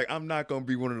embarrassed. I was like, I'm not gonna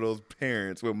be one of those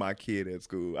parents with my kid at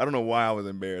school. I don't know why I was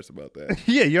embarrassed about that.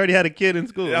 Yeah, you already had a kid in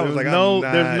school. I was like,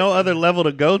 there's no other level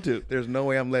to go to. There's no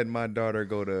way I'm letting my daughter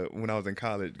when I was in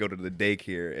college, go to the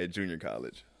daycare at junior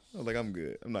college. I was like, I'm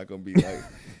good. I'm not gonna be like,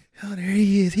 oh, there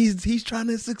he is. He's trying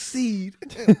to succeed.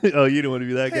 Oh, you don't want to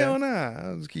be that guy? Hell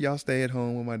nah. Y'all stay at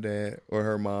home with my dad or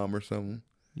her mom or something.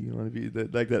 You want to be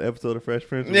like that episode of Fresh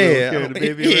Prince? Yeah, carrying the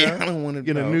baby around? I don't want to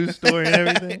get a news story and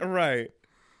everything. Right.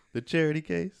 The charity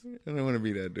case. I don't want to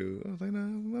be that dude. I was like, no,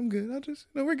 I'm good.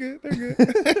 We're good. They're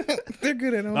good. They're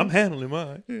good at home. I'm handling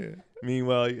mine. Yeah.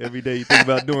 Meanwhile, every day you think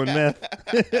about doing meth.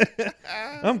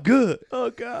 I'm good. Oh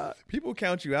God. People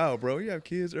count you out, bro. You have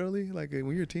kids early, like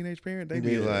when you're a teenage parent, they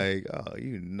be like, oh,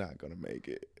 you're not gonna make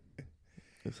it.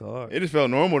 It's hard. It just felt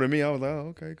normal to me. I was like,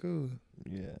 oh, okay, cool.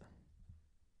 Yeah.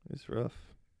 It's rough.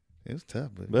 It's tough,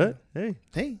 but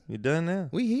hey, you're done now.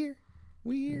 We here.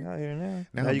 You're out here now.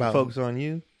 Now you can focus on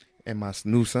you. And my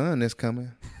new son that's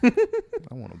coming. I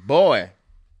want a boy.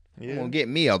 Yeah. I'm gonna get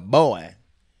me a boy.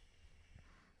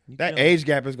 That age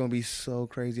gap is gonna be so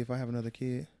crazy if I have another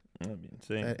kid. That'd be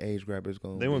insane. That age gap is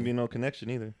going. There wouldn't be no connection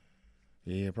either.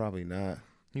 Yeah, probably not.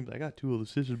 He'd be like, I got 2 older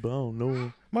sisters, but I don't know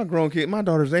them. My grown kid, my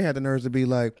daughters, they had the nerves to be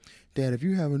like, Dad, if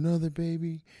you have another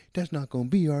baby, that's not going to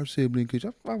be our sibling. Cause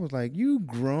I was like, you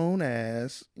grown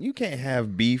ass. You can't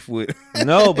have beef with.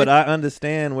 No, but I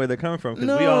understand where they're coming from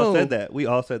because we all No. said that. We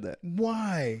all said that.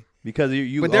 Why? Because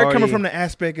you But they're coming already- from the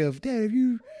aspect of, Dad, if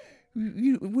you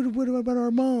what about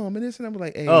our mom? And this and I'm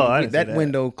like, hey, Oh, I didn't say that that.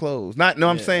 window closed. I'm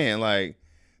Yeah. saying like,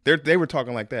 they were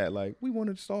talking like that. Like, we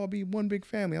wanted to all be one big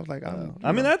family. I was like,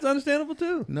 I mean, that's understandable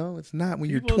too. no, it's not when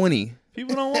People- you're 20.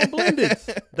 People don't want blended.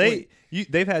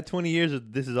 They've had 20 years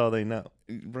of this is all they know.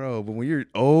 Bro, but when you're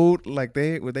old, like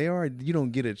what they are, you don't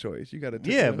get a choice. You got to.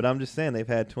 Yeah, but I'm just saying they've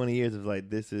had 20 years of like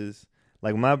this is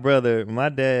like my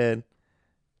dad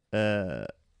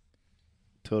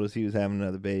told us he was having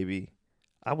another baby.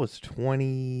 I was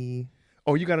 20.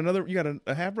 Oh, you got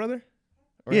a half brother?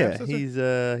 Or Yeah,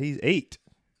 half-sister? he's 8.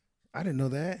 I didn't know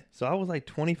that. So I was like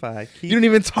 25. You didn't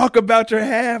even talk about your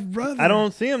half brother. I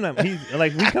don't see him that. He's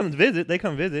like we come visit. They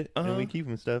come visit, and Uh-huh. we keep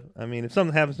him stuff. I mean, if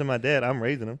something happens to my dad, I'm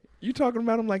raising him. You talking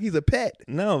about him like he's a pet,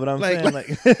 No, but I'm Like- saying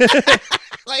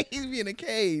like, like he's in a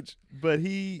cage. but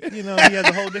he has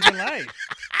a whole different life.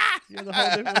 He has a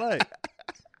whole different life.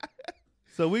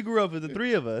 So we grew up as the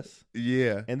 3 of us,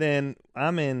 Yeah. and then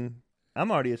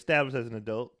I'm already established as an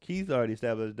adult. Keith's already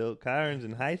established as an adult. Kyron's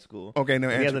in high school. Okay, now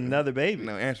He has answer, another baby.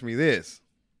 now answer me this.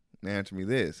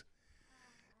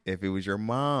 If it was your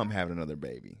mom having another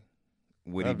baby,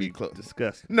 would That'd he be close?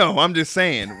 Disgusting. No, I'm just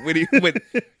saying. Would he?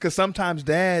 Because sometimes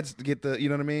dads get the, you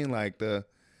know what I mean?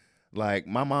 Like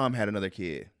my mom had another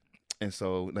kid, and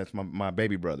so that's my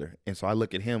baby brother, and so I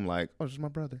look at him like, oh, this is my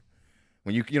brother.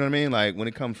 When you know what I mean? Like when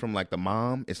it comes from like the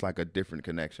mom, it's like a different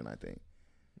connection. I think.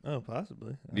 Oh,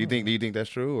 possibly. Do you think that's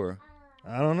true or?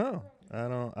 I don't know.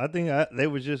 I think we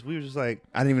were just like,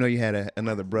 I didn't even know you had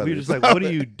another brother. we were just like, what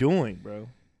are you doing, bro?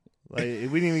 Like,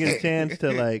 we didn't even get a chance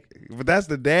to like. But that's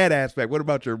the dad aspect. What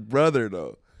about your brother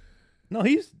though? No,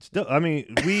 he's still. I mean,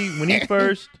 when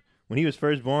he was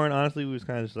first born, honestly, we was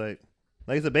kind of just like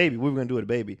it's a baby. We were gonna do it a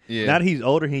baby. Yeah. Now that he's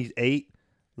older, he's 8.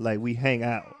 Like we hang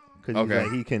out because Okay.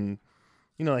 like, he can,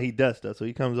 like, he does stuff. So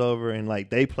he comes over and like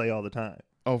they play all the time.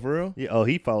 Oh, for real? Yeah. Oh,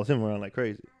 he follows him around like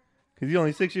crazy because he's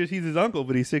only 6 years. He's his uncle,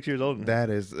 but he's 6 years older. Than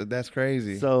him. That's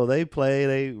crazy. So they play,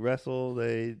 they wrestle,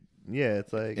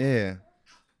 it's like. Yeah.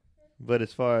 But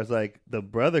as far as like the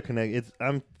brother connect,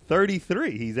 I'm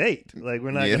 33. He's 8. Like we're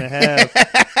not Yeah. gonna have.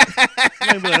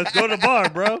 Like, let's go to the bar,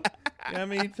 bro. You know what I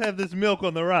mean, let's have this milk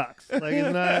on the rocks. Like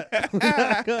it's not. We're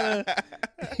not gonna.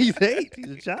 He's 8. He's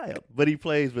a child, but he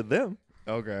plays with them.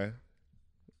 Okay.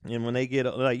 And when they get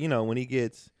like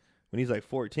when he's like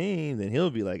 14, then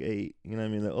he'll be like 8. You know what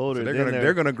I mean? The older So then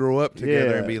they're gonna grow up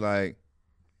together Yeah. and be like.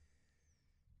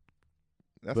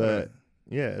 That's But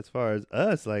yeah, as far as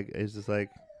us, like it's just like,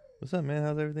 what's up, man?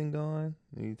 How's everything going?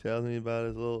 And he tells me about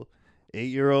his little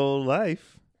 8-year-old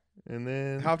life, and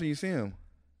then how often you see him?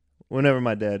 whenever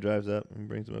my dad drives up and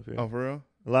brings him up here, Oh, for real?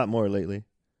 a lot more lately.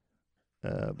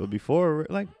 But before,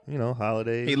 like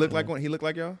holidays, He looked like one. He looked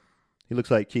like y'all. he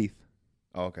looks like Keith.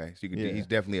 Oh, okay, so you can. Yeah. He's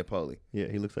definitely a poly. Yeah,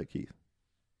 he looks like Keith.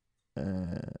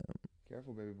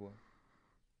 Careful, baby boy.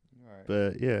 All right.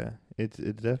 But yeah, it's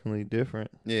definitely different.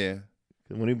 Yeah.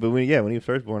 When he was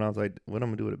first born, I was like, what I'm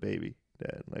gonna do with a baby,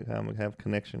 Dad? Like how I'm gonna have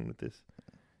connection with this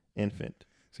infant.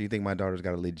 So you think my daughter's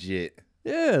got a legit?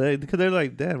 Yeah, because they're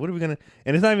like, Dad, what are we gonna?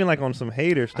 And it's not even like on some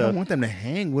hater I stuff. don't want them to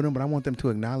hang with them, but I want them to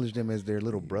acknowledge them as their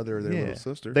little brother or their Yeah. little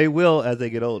sister. They will as they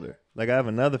get older. Like I have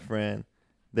another friend,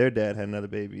 their dad had another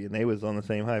baby, and they was on the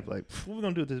same hype. Like, what we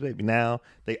gonna do with this baby? Now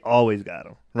they always got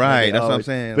him. Right, Like, that's what I'm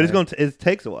saying. But like, it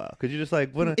takes a while because you're just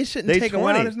like, what? it shouldn't they take 20. a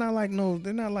while. It's not like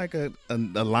they're not like a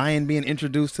lion being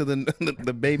introduced to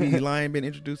the baby lion being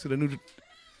introduced to the new.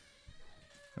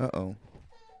 Uh-oh.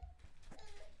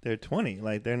 They're 20.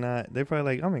 Like they're not. They're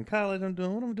probably like, I'm in college. I'm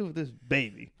doing. What am I gonna do with this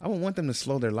baby? I don't want them to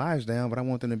slow their lives down, but I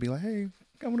want them to be like, hey,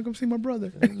 I want to come see my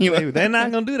brother. Maybe they're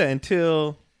not gonna do that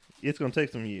until it's gonna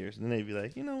take some years. And then they'd be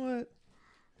like, you know what?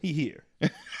 He here.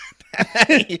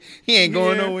 he ain't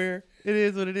going Yeah. nowhere. It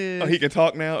is what it is. Oh, he can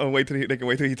talk now. Oh, they can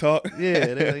wait till he talk.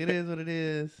 Yeah, they're like, it is what it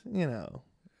is. You know,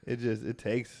 it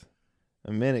takes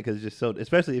a minute because it's just so,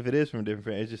 especially if it is from a different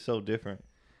family, it's just so different.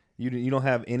 You don't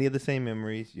have any of the same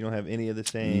memories. You don't have any of the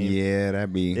same Yeah,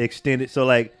 that'd be. extended. So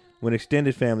like when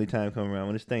extended family time come around,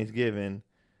 when it's Thanksgiving,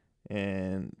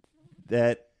 and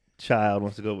that child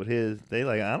wants to go with his, they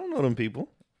like, I don't know them people.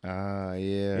 Yeah.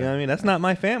 You know what I mean? That's not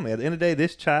my family. At the end of the day,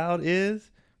 this child is,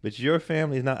 but your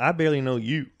family is not. I barely know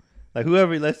you. Like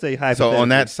whoever, let's say So hypothetically. on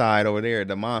that side over there,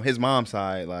 his mom's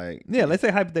side, like Yeah, let's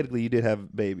say hypothetically you did have a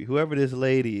baby. Whoever this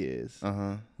lady is,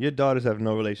 your daughters have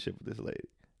no relationship with this lady,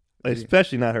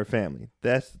 especially not her family.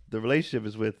 That's the relationship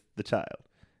is with the child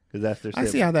because that's their. I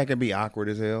see how that can be awkward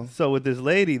as hell. So with this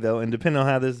lady though, and depending on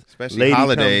how this Especially lady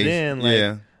holidays, comes in, like,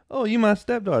 yeah. oh, you my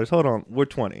stepdaughters. Hold on, we're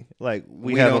 20. Like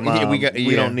we We have a don't- yeah, mom. we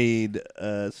We got- don't need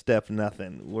step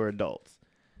nothing. We're adults.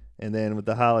 And then with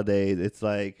the holidays, it's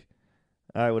like,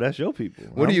 all right, well that's your people.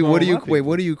 What do I'm you going what do with you my wait? people.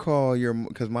 What do you call your?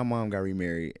 Because my mom got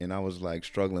remarried, and I was like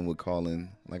struggling with calling.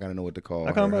 Like I don't know what to call.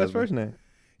 I call him her by his husband. first name.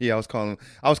 Yeah, I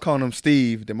was calling him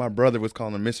Steve. Then my brother was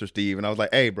calling him Mr. Steve, and I was like,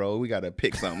 "Hey, bro, we gotta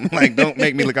pick something. Like, don't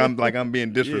make me look like I'm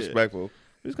being disrespectful."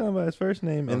 Just call him by his first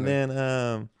name, and Okay.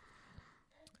 then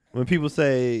when people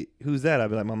say who's that, I'd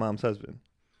be like my mom's husband.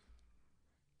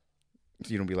 So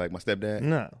you don't be like my stepdad.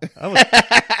 No,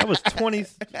 I was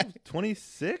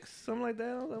 26, something like that.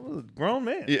 I was a grown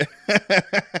man. Yeah,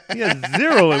 He has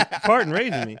zero part in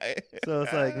raising me. So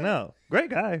it's like, no.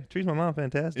 Great guy. Treats my mom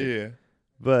fantastic. yeah,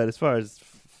 But as far as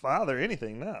father,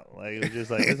 anything, no. Like, it was just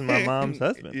like, this is my mom's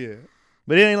husband. yeah.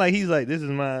 But it ain't like he's like, this is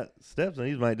my stepson.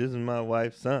 He's like, this is my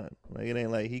wife's son. Like, it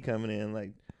ain't like he coming in,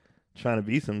 like, trying to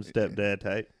be some stepdad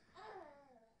type.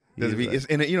 He Does it is be? like- It's,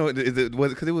 and you know, it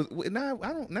was because it was. Now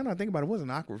I don't. Now that I think about it, it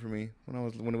wasn't awkward for me when I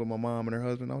was with my mom and her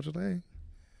husband. I was just like, hey,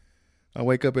 I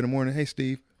wake up in the morning. Hey,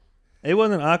 Steve. It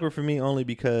wasn't awkward for me only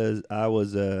because I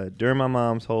was, during my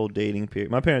mom's whole dating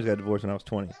period. My parents got divorced when I was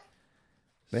 20.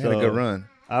 They had a good run.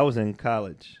 I was in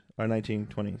college, or 19,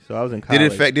 20. So I was in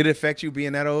college. Did it affect you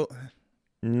being that old?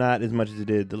 Not as much as it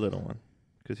did the little one,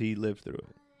 because he lived through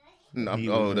it. No, He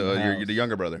was in the you're house. the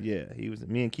younger brother. Yeah, he was.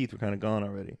 Me and Keith were kind of gone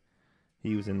already.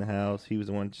 He was in the house. He was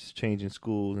the one just changing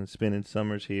schools and spending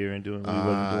summers here and doing what he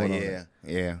wasn't doing. on Yeah,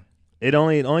 it. yeah. The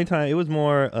only time it was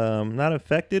more not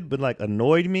affected, but like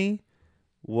annoyed me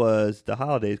was the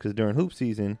holidays, because during hoop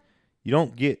season, you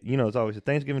don't get, it's always a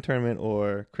Thanksgiving tournament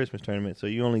or Christmas tournament, so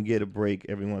you only get a break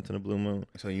every once in a blue moon.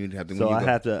 So you have to. So when you I go-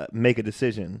 have to make a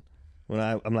decision when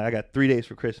I'm like, I got 3 days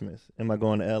for Christmas. Am I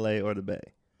going to L.A. or the Bay?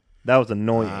 That was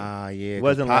annoying. Yeah. It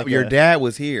wasn't like your a- dad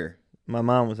was here. My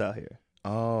mom was out here,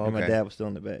 Oh, and okay. my dad was still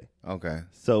in the Bay. Okay.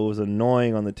 So it was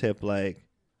annoying on the tip, like,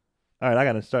 all right, I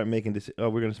got to start making this. Oh,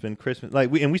 we're going to spend Christmas.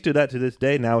 Like, we still do that to this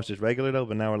day. Now it's just regular, though.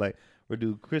 But now we're like, we're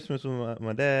do Christmas with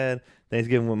my dad,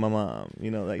 Thanksgiving with my mom.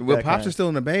 Like, Well, that Pops kinda- is still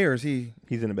in the Bay, or is he?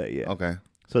 he's in the Bay, yeah. Okay.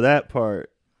 So that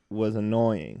part was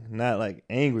annoying. Not like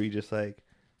angry, just like,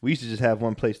 we used to just have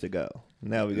one place to go.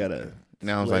 Now we got to.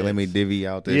 Now I was like, let me divvy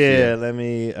out this. Yeah, let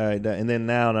me. All right, and then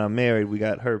now that I'm married, we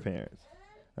got her parents.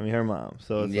 I mean, her mom.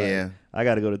 So it's Yeah. like, I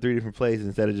got to go to 3 different places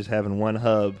instead of just having one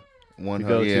hub One to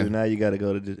hub, go yeah. to. Now you got to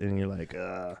go to, and you're like,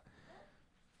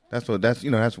 That's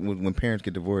when parents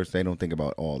get divorced, they don't think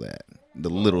about all that, the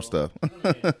little stuff.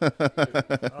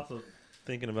 also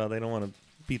thinking about they don't want to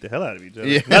beat the hell out of each other.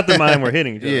 Yeah. Not that mine were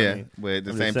hitting each other. I Yeah, mean, but at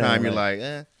the I'm same just saying, time, you're like- like,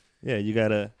 eh. yeah, you got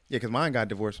to Yeah, because mine got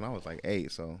divorced when I was like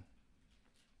 8, so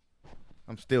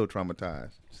I'm still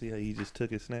traumatized. see how he just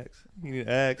took his snacks. He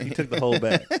took the whole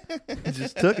bag. He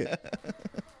just took it.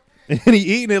 And he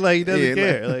eating it like he doesn't Yeah,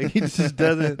 care. like- Like he just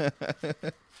doesn't.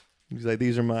 He's like,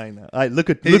 these are mine now. All right, look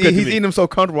at He's me. eating them so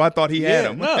comfortable, I thought he had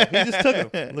them. No, he just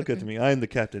took them. Look at me. I am the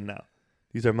captain now.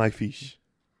 These are my fish.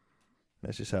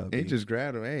 That's just how it He be. just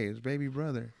grabbed him. Hey, it's baby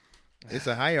brother. It's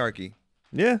a hierarchy.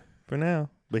 Yeah, for now.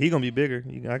 But he gonna be bigger.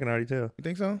 I can already tell. You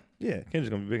think so? Yeah, Kendrick's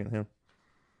gonna be bigger than him.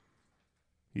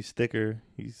 He's thicker.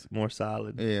 He's more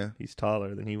solid. Yeah. He's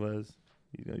taller than he was.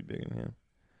 He's gonna be bigger than him.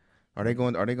 Are they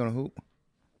going to hoop?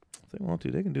 If they want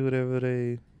to, they can do whatever.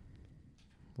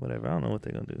 I don't know what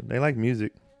they're gonna do. They like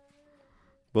music.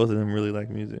 Both of them really like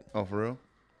music. Oh, for real?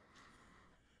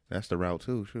 That's the route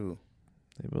too. Shoot.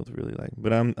 They both really like.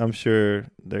 But I'm sure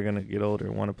they're gonna get older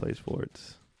and want to play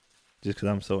sports, just because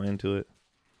I'm so into it.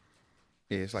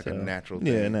 Yeah, it's like So, a natural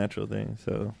thing. Yeah, a natural thing.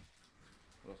 So,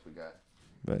 What else we got?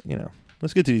 but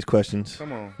let's get to these questions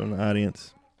Come on. from the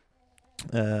audience.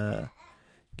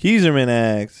 Keyserman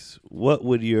asks, what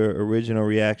would be your original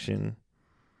reaction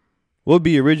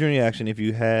if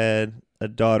you had a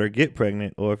daughter get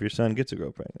pregnant, or if your son gets a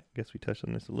girl pregnant? I guess we touched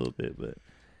on this a little bit, but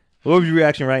what would be your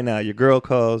reaction right now? Your daughter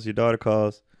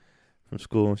calls from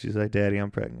school, and she's like, Daddy, I'm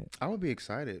pregnant. I would be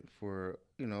excited for,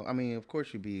 I mean, of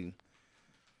course you'd be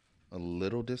a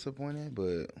little disappointed,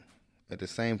 but at the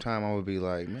same time, I would be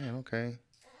like, man, okay.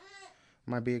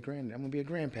 I'm gonna be a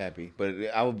grandpappy, but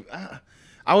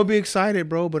I would be excited,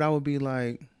 bro. But I would be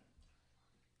like,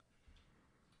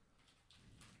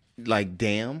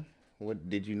 damn, what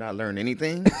did you not learn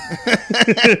anything?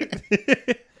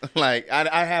 Like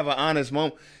I have an honest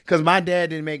moment because my dad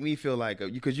didn't make me feel like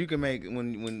because you can make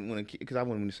when a kid, because I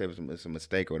wouldn't say it's a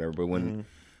mistake or whatever, but when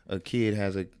a kid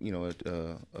has a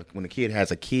when a kid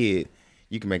has a kid,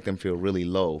 you can make them feel really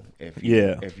low if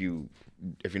you're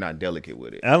not delicate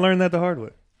with it. I learned that the hard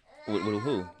way. With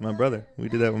who? My brother. We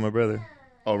did that with my brother.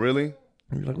 Oh, really?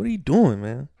 He was like, "What are you doing,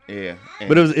 man?" Yeah.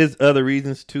 But it's other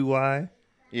reasons too why.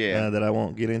 Yeah. That I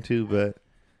won't get into, but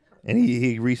and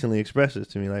he recently expressed this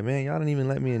to me, like, "Man, y'all didn't even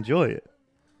let me enjoy it."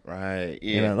 Right.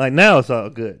 Yeah. You know, like now it's all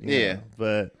good. Yeah. know?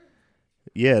 But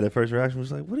yeah, the first reaction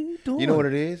was like, "What are you doing?" You know what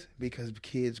it is? Because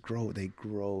kids grow. They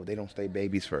don't stay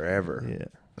babies forever. Yeah.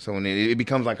 So when it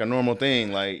becomes like a normal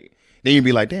thing, like then you'd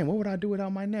be like, "Damn, what would I do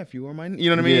without my nephew or my?" You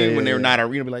know what I mean? Yeah, when they're yeah.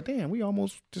 not, you'd be like, "Damn, we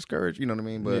almost discouraged." You know what I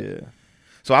mean? But yeah.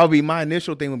 so I would be my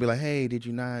initial thing would be like, "Hey, did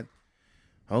you not?"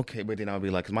 Okay, but then I'll be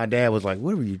like, because my dad was like,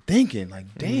 "What were you thinking?"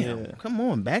 Like, damn, Yeah. come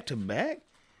on, back to back,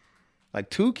 like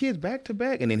 2 kids back to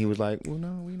back, and then he was like, "Well,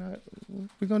 no,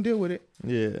 we're gonna deal with it.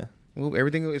 Yeah. Well,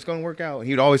 everything is gonna work out."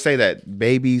 He would always say that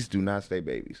babies do not stay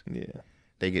babies. Yeah.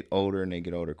 They get older and they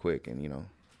get older quick, and you know.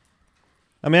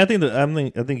 I mean, I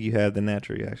think you have the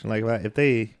natural reaction. Like if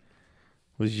they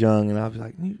was young and I'd be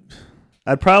like,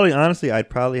 I'd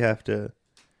probably have to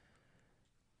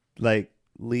like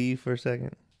leave for a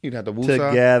second You'd have to to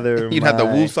woosah. gather. You'd have to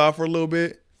woosah for a little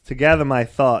bit. to gather my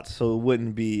thoughts, so it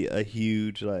wouldn't be a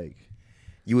huge like.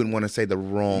 You wouldn't want to say the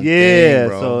wrong Yeah. thing,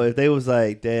 bro. So if they was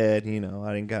like, "Dad, I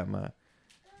didn't got my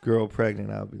girl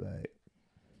pregnant," I'll be like,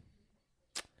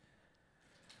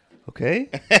 "Okay."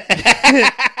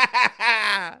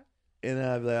 And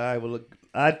I'd be like, "All right, well, look."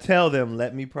 I'd tell them,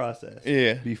 "Let me process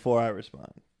Yeah. before I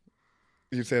respond.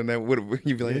 You saying that? What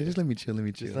you'd be like? Yeah. Just let me chill.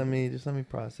 Just let me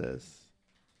process."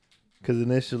 Because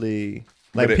initially,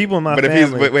 like But people in my but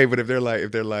family, but if they're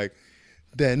like,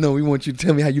 "Dad, no, we want you to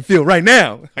tell me how you feel right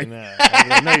now." nah, I'd be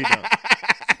like, no, you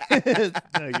don't.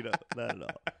 No, you don't. Not at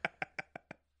all.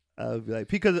 I would be like,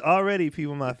 because already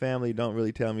people in my family don't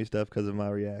really tell me stuff because of my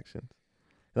reactions.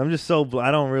 And I'm just so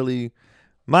I don't really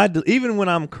even when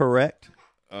I'm correct,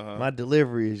 my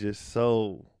delivery is just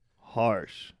so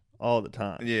harsh all the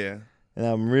time. Yeah. And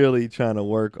I'm really trying to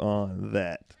work on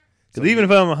that. Because So even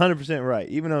if I'm 100% right,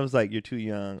 even though it's like you're too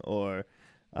young, or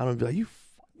I don't be like, "You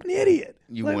fucking idiot."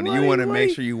 You Like, want to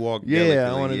make sure you walk. Yeah, I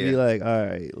delicately, want to be like, "All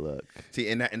right, look." See,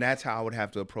 and that's how I would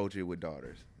have to approach it with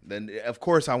daughters. Then, of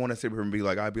course, I want to sit here and be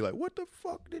like, I'd be like, "What the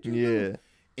fuck did you do?" Yeah.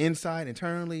 Inside,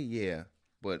 internally, yeah,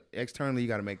 but externally, you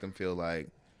got to make them feel like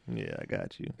Yeah, I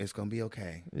got you. it's gonna be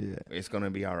okay. Yeah. It's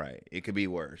gonna be all right. It could be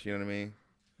worse. You know what I mean?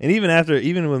 And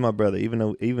even with my brother,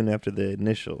 even after the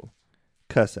initial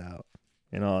cuss out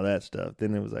and all that stuff,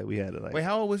 then it was like we had to like. Wait,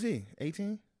 how old was he?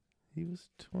 18? He was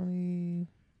 20.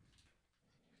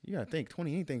 You gotta think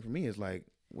 20. Anything for me is like,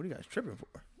 what are you guys tripping for?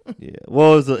 Yeah.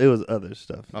 Well, it was other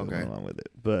stuff Okay. going along with it,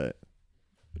 but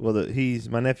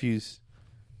my nephew's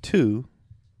 2.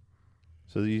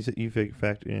 So you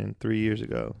factor in 3 years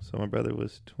ago. So my brother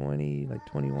was 20, like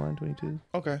 21, 22.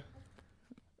 Okay.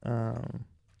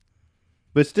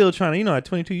 But still trying to, at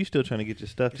 22, you're still trying to get your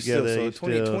stuff together. So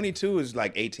 22 is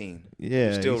like 18. Yeah.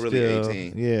 You're still really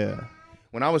 18. Yeah.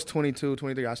 When I was 22,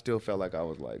 23, I still felt like I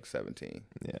was like 17.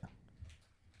 Yeah.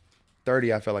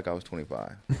 30, I felt like I was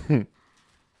 25.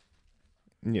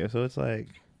 Yeah. So it's like,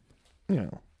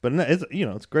 but no, it's,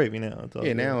 it's gravy now. It's all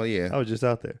Yeah, good. now, yeah. I was just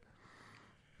out there.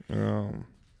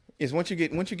 Is once you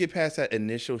get past that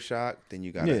initial shock, then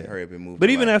you gotta hurry up and move. But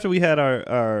to even like after we had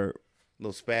our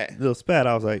little spat. little spat,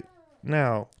 I was like,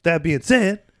 now, that being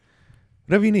said,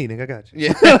 whatever you need, nigga, I got you.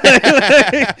 Yeah.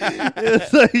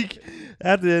 It's like,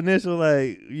 after the initial,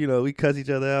 we cuss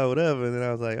each other out, whatever, and then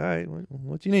I was like, all right,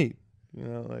 what you need?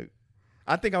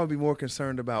 I think I would be more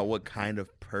concerned about what kind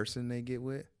of person they get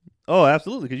with. Oh,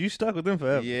 absolutely, because you stuck with them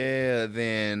forever. Yeah,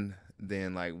 than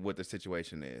like what the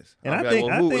situation is. And I'll be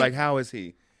like, like, how is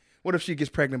he? What if she gets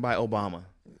pregnant by Obama?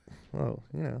 Oh,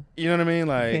 You know what I mean?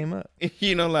 Like, came up. like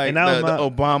And the, that was the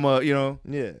Obama,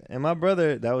 Yeah, and my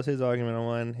brother, that was his argument on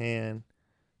one hand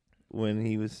when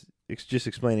he was just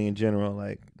explaining in general,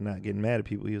 like not getting mad at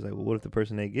people. He was like, well, what if the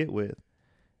person they get with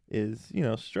is,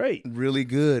 straight? really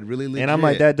good, really legit. And I'm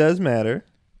like, that does matter,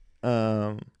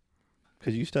 because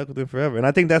you stuck with them forever. And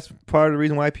I think that's part of the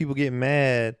reason why people get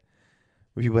mad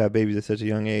when people have babies at such a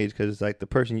young age, because it's like the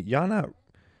person, y'all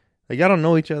don't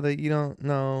know each other. You don't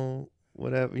know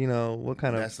whatever, what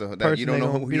kind of person you don't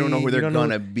know who they're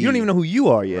gonna be. You don't even know who you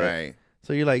are yet. Right.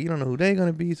 So you're like, you don't know who they're going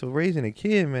to be. So raising a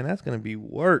kid, man, that's going to be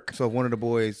work. So if one of the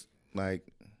boys like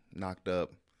knocked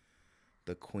up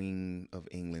the Queen of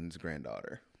England's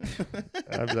granddaughter,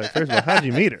 I'd be like, first of all, how'd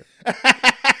you meet her?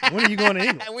 When are you going to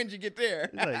England? When'd you get there?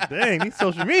 It's like, dang, these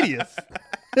social medias.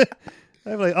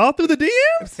 I'm like, all through the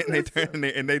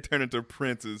DMs? and they turn into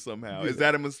princes somehow. Is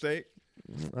that a mistake?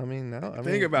 I mean, no.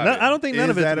 Think about it. I don't think none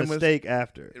Is of it's that a a mistake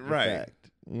after. the Right. fact,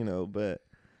 but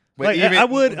But like,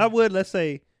 I would, let's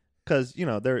say, because,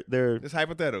 they're it's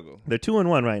hypothetical. They're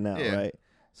 2-1 right now, Yeah. right?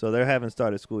 So they haven't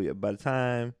started school yet. By the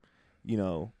time,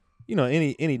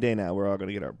 any day now, we're all going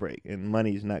to get our break, and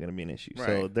money's not going to be an issue. So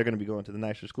Right. they're going to be going to the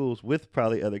nicer schools with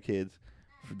probably other kids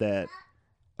that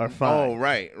are fine. Oh,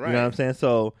 right. You know what I'm saying?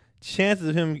 So chances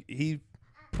of him, he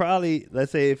probably,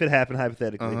 let's say if it happened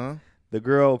hypothetically, the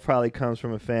girl probably comes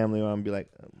from a family where I'm going to be like,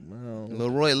 well,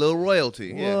 Little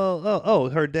royalty. Yeah. well,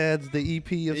 her dad's the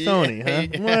EP of Yeah. Sony, huh?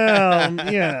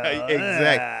 Well, yeah.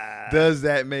 Exactly. Does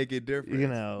that make it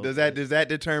different? Does that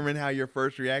determine how your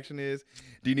first reaction is?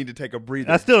 Do you need to take a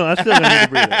breather? I'm still gonna need a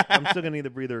breather. I'm still gonna need a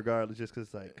breather regardless, just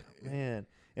because man,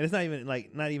 and it's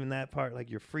not even that part. Like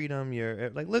your freedom, your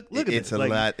look at it's this. a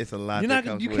lot. It's a lot.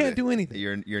 You can't do anything.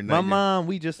 You're My not. mom,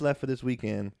 we just left for this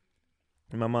weekend,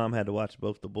 and my mom had to watch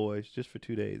both the boys just for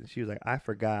 2 days, and she was like, I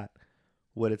forgot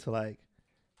what it's like.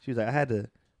 She was like, I had to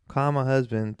call my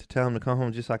husband to tell him to come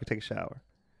home just so I could take a shower.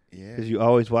 Yeah. Because you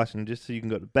always watching them just so you can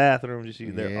go to the bathroom. It's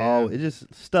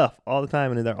just stuff all the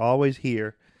time, and they're always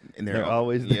here. And they're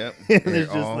always Yep. They're They're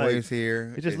just always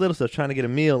here. It's just little stuff, trying to get a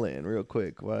meal in real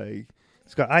quick. Like,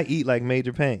 I eat like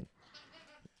Major Payne.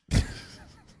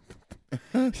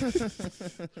 They're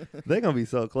gonna be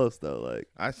so close though. Like,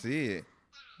 I see it.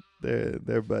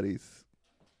 they're buddies.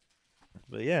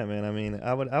 But yeah, man. I mean,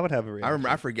 I would have a reaction. I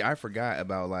remember. I forgot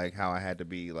about like how I had to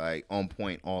be like on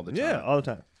point all the time. Yeah, all the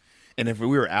time. And if we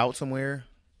were out somewhere,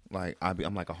 like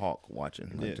I'm like a hawk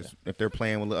watching. Like Yeah. just if they're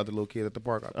playing with the other little kids at the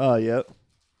park. Oh, yep.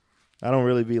 I don't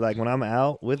really be like when I'm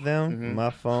out with them. My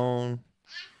phone.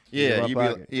 Yeah, you'd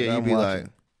you'd be like,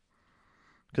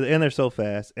 and they're so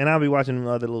fast, and I'll be watching them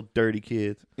other little dirty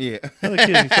kids. yeah. Other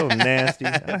kids be so nasty.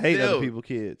 I hate other Dude. people's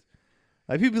kids.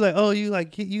 Like people be like, oh, you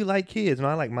like kids? No,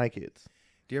 I like my kids.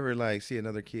 Do you ever like see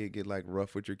another kid get like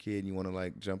rough with your kid and you want to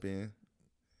like jump in?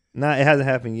 Nah, it hasn't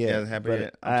happened yet. Yeah, it hasn't happened but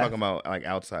yet. I'm talking about like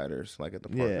outsiders, like at the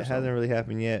park. Yeah, or it something. hasn't really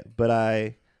happened yet.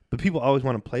 But people always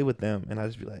want to play with them, and I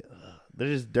just be like, ugh, they're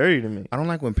just dirty to me. I don't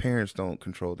like when parents don't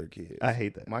control their kids. I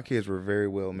hate that. My kids were very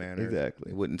well mannered.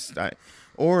 Exactly. They wouldn't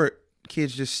or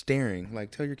kids just staring.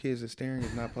 Like tell your kids that staring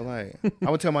is not polite. I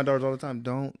would tell my daughters all the time,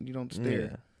 you don't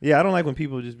stare. Yeah, I don't like when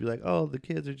people just be like, oh, the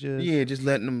kids are just Just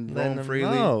letting them roam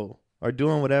freely. know, or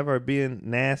doing whatever, or being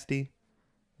nasty,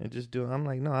 and just doing. I'm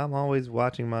like, no, I'm always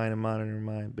watching mine and monitoring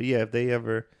mine. But yeah, if they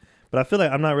ever, but I feel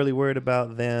like I'm not really worried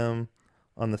about them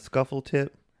on the scuffle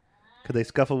tip, because they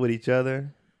scuffle with each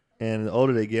other, and the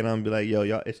older they get, I'm gonna be like, yo,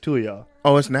 y'all, it's two of y'all.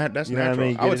 Oh, it's not. That's You know what I natural.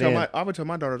 mean? I would tell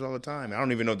my daughters all the time. I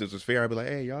don't even know if this was fair. I'd be like,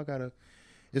 hey, y'all gotta.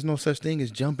 There's no such thing as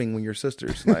jumping when you're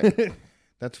sisters. Like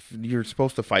you're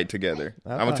supposed to fight together.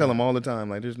 I would tell them all the time.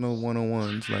 Like there's no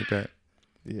 1-on-1s like that.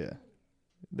 Yeah,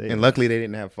 And luckily they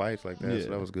didn't have fights like that, Yeah. so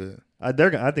that was good. I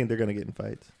think they're gonna get in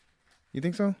fights. You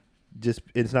think so? Just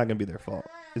it's not gonna be their fault.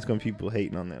 It's gonna be people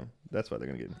hating on them. That's why they're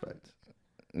gonna get in fights.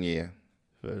 Yeah.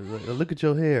 Look at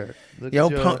your hair. Look Yo,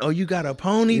 at your, you got a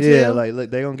ponytail? yeah, like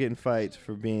look, they gonna get in fights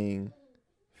for being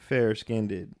fair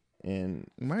skinned and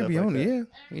Might stuff be like on that. it.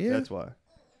 Yeah. That's why.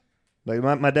 Like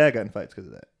my dad got in fights because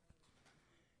of that.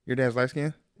 Your dad's light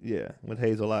skin? Yeah, with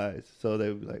hazel eyes. So they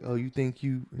would be like, "Oh, you think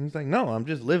you?" And he's like, "No, I'm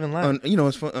just living life."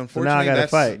 It's fun. Unfortunately, So now I gotta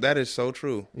fight. That is so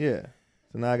true. Yeah.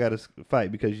 So now I got to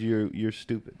fight because you're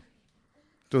stupid.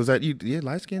 So is that you? Yeah,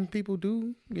 light skinned people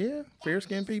do. Yeah, fair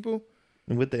skinned people.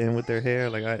 And with their hair,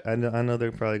 like I know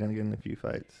they're probably gonna get in a few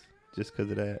fights just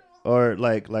because of that. Or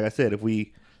like I said, if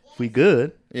we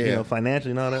good, Yeah.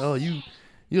 financially and all that. Oh,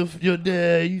 your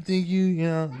dad, you think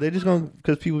they're just gonna,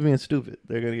 because people being stupid,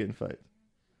 they're gonna get in fights.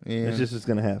 Yeah. It's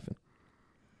gonna happen.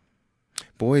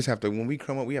 Boys have to, when we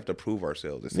come up, we have to prove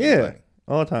ourselves. It seems Yeah, like.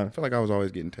 all the I time. feel like I was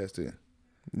always getting tested.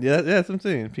 Yeah, that's what I'm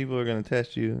saying. People are gonna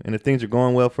test you, and if things are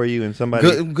going well for you, and somebody,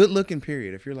 Good looking.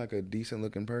 Period. If you're like a decent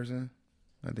looking person,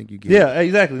 I think you get. yeah,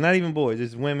 exactly. Not even boys,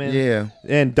 it's women. Yeah.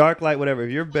 And dark light, whatever.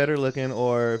 If you're better looking,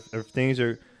 or if things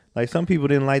are like, some people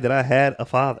didn't like that I had a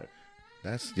father.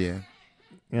 That's yeah.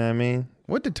 You know what I mean?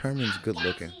 What determines good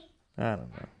looking? I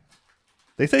don't know.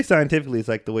 They say scientifically it's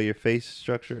like the way your face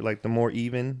structure, like the more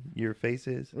even your face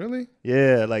is. Really?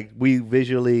 Yeah, like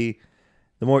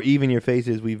the more even your face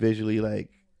is, we visually like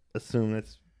assume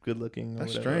that's good looking.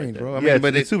 That's whatever, strange, like bro. I that. mean, Yeah,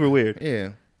 but it's super weird. Yeah.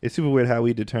 It's super weird how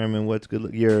we determine what's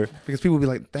good. Your Because people be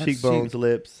like, that's cheekbones,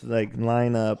 lips, like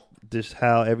line up. Just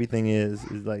how everything is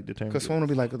like determined. Because someone will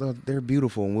be like, oh, they're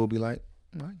beautiful, and we'll be like,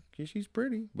 well, she's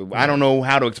pretty. But I don't know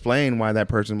how to explain why that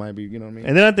person might be. You know what I mean?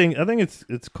 And then I think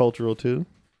it's cultural too.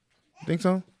 Think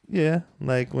so? Yeah,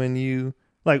 like when you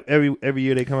Like every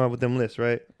year they come out with them lists,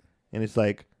 right? And it's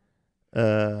like,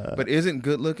 But isn't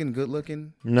good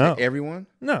looking no, to everyone?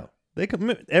 no. They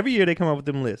come every year. They come out with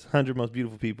them lists. 100 most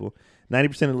beautiful people. 90%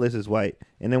 of the list is white,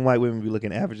 and then white women be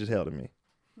looking average as hell to me.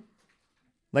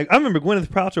 Like I remember Gwyneth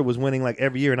Paltrow was winning like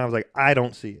every year, and I was like, I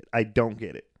don't see it. I don't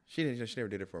get it. She never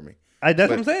did it for me. That's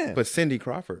what I'm saying. But Cindy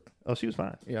Crawford. Oh, she was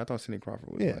fine. Yeah, I thought Cindy Crawford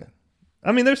was. Yeah. Like,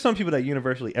 I mean, there's some people that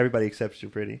universally everybody accepts you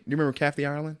pretty. you remember Kathy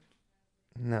Ireland?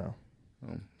 No.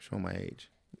 Oh, showing my age.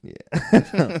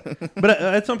 Yeah.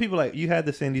 But some people like you had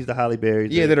the Cindy's, the Holly Berrys.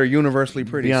 Yeah, that are universally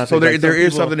pretty. Beyonce, So there like, some is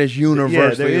people- something that's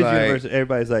universally there is like. universal.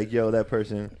 Everybody's like, yo, that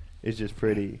person is just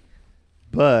pretty.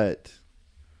 But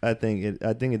I think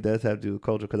it does have to do with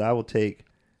culture because I will take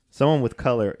someone with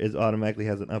color is automatically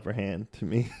has an upper hand to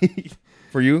me.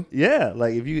 For you? Yeah,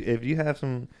 like if you have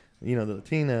some, the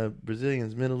Latina,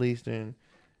 Brazilians, Middle Eastern,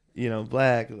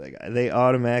 black, like they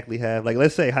automatically have, like,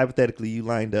 let's say hypothetically you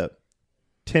lined up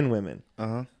 10 women,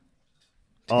 Uh-huh.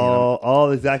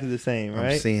 all exactly the same,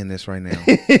 right? I'm seeing this right now.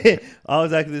 All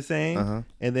exactly the same, Uh-huh.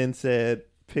 and then said,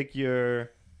 pick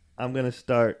I'm gonna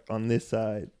start on this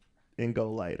side and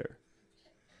go lighter.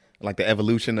 Like the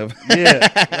evolution of. Yeah,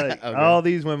 like Okay. all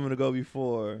these women to go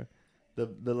before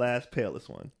the last palest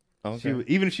one. Okay.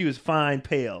 Even if she was fine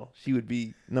pale, she would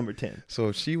be number 10. So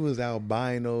if she was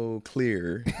albino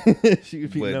clear, She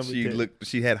would be but number 10.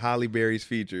 she had Holly Berry's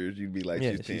features, you'd be like,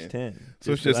 Yeah, she's 10. 10.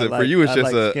 So it's Just 'cause just I for you, it's I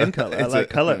just like a skin color. I it's like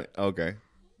color. Okay.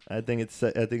 I think it's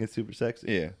super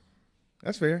sexy. Yeah.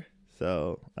 That's fair.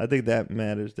 So I think that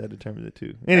matters. That determines it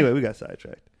too. Anyway, we got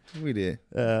sidetracked. We did.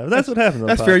 That's what happens. On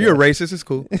That's the fair. You're a podcast. racist. It's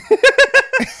cool.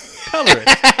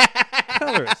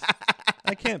 Colorist.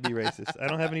 I can't be racist. I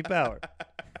don't have any power.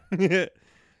 All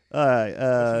right.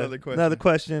 another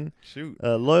question? Shoot.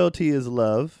 Shoot. Loyalty is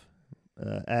love.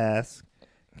 Asks,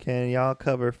 can y'all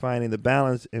cover finding the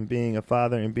balance in being a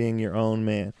father and being your own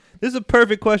man? This is a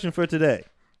perfect question for today.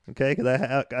 Okay, because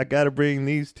I got to bring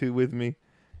these two with me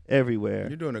everywhere.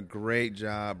 You're doing a great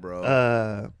job,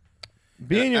 bro.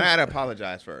 Being your I had to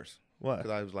apologize first. what?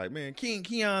 Because I was like, man,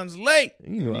 Keon's late. You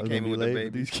knew He I was came gonna in be with the late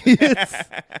with baby. these kids.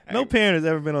 No parent has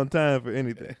ever been on time for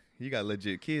anything. You got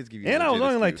legit kids give you. And I was legit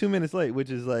only like excuse. 2 minutes late, which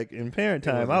is like in parent It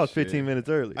time. wasn't I was shit. 15 minutes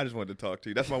early. I just wanted to talk to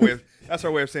you. That's my way. That's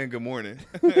our way of saying good morning.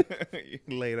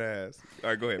 Late ass. All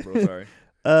right, go ahead, bro.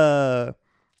 Sorry.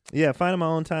 Yeah, finding my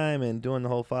own time and doing the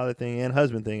whole father thing and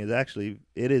husband thing is actually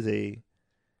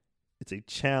it's a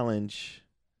challenge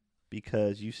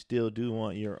because you still do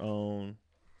want your own.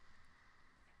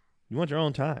 You want your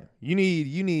own time. You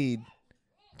need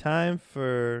time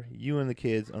for you and the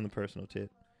kids on the personal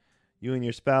tip. You and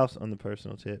your spouse on the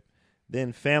personal tip.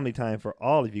 Then family time for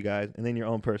all of you guys, and then your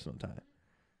own personal time.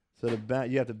 So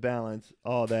you have to balance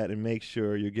all that and make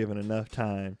sure you're giving enough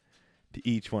time to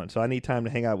each one. So I need time to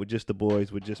hang out with just the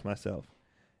boys, with just myself.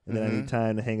 And then I need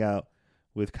time to hang out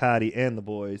with Cody and the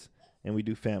boys, and we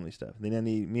do family stuff. And then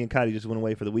me and Cody just went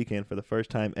away for the weekend for the first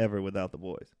time ever without the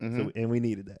boys. So we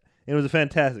needed that. And it was a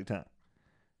fantastic time.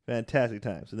 Fantastic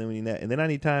time. So then we need that. And then I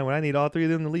need time when I need all three of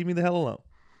them to leave me the hell alone.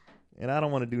 And I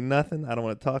don't want to do nothing. I don't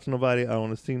want to talk to nobody. I don't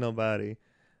want to see nobody.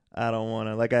 I don't want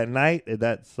to, like, at night,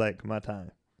 that's like my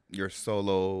time. Your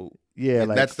solo. Yeah,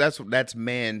 like that's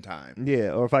man time.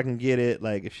 yeah, or if I can get it,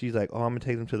 like if she's like, "Oh, I'm gonna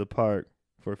take them to the park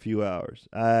for a few hours,"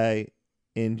 I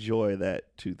enjoy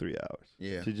that 2-3 hours.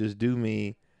 Yeah. To just do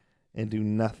me and do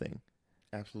nothing.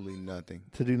 Absolutely nothing.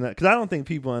 To do nothing, because I don't think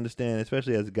people understand,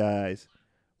 especially as guys,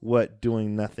 what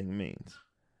doing nothing means.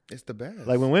 It's the best.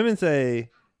 Like when women say,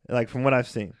 like from what I've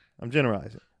seen, I'm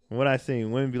generalizing. From what I've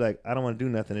seen, women be like, "I don't want to do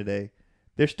nothing today."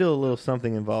 There's still a little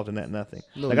something involved in that nothing.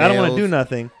 Little Like I don't want to nails. do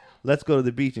nothing. Let's go to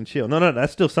the beach and chill. No,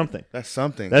 that's still something. That's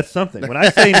something. That's something. When I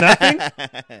say nothing,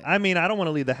 I mean I don't want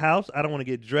to leave the house. I don't want to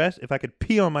get dressed. If I could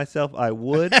pee on myself, I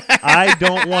would. I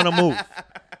don't want to move.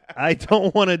 I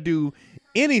don't want to do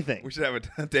anything. We should have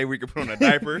a day where we can put on a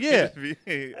diaper. Yeah.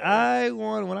 Just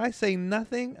When I say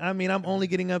nothing, I mean I'm only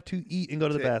getting up to eat and go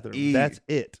to the To bathroom. eat. That's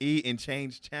it. eat and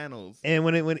change channels. And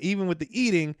when even with the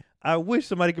eating, I wish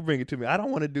somebody could bring it to me. I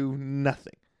don't want to do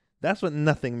nothing. That's what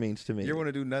nothing means to me. You ever want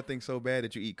to do nothing so bad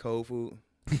that you eat cold food?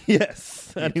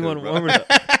 Yes. I Me didn't too, want to bro. warm it up.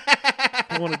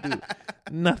 I want to do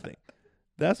nothing.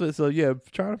 That's what. So yeah,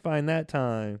 trying to find that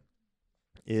time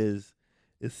is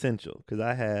essential because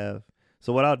I have.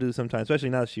 So what I'll do sometimes, especially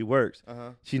now that she works,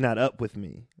 she's not up with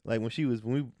me. Like when she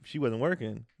wasn't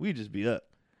working, we'd just be up.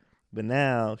 But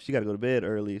now she got to go to bed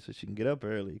early so she can get up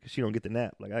early because she don't get the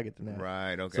nap like I get the nap.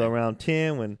 Right. Okay. So around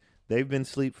 10 when they've been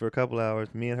asleep for a couple hours,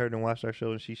 me and her done watched our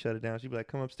show and she shut it down. She'd be like,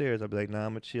 "Come upstairs." I'd be like, "Nah,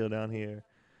 I'm gonna chill down here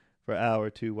for an hour or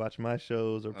two, watch my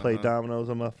shows or play dominoes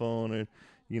on my phone or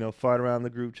fart around the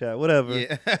group chat, whatever.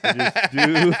 Yeah.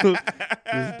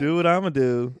 Just do what I'm gonna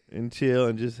do and chill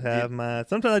and just have my.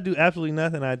 Sometimes I do absolutely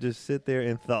nothing. I just sit there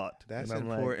and thought. That's and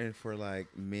I'm important for like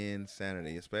men's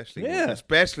sanity, especially Yeah.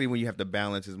 especially when you have to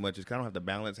balance as much as. 'Cause I don't have to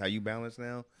balance how you balance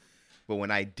now, but when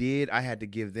I did, I had to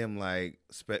give them like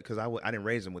because I didn't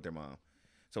raise them with their mom,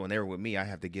 so when they were with me, I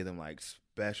have to give them like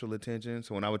special attention.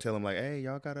 So when I would tell them like, hey,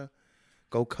 y'all gotta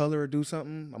go color or do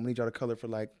something, I'm gonna need y'all to color for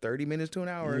like 30 minutes to an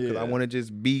hour because I Yeah. want to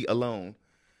just be alone.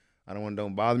 I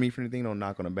don't bother me for anything. Don't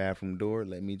knock on the bathroom door.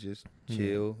 Let me just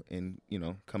chill and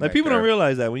come Like back. people to don't her.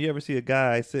 realize that when you ever see a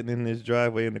guy sitting in his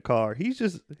driveway in the car, he's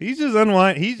just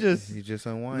unwind. He's just You just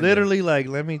unwind. literally like,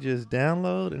 let me just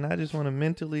download, and I just want to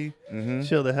mentally Mm-hmm.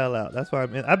 chill the hell out. That's why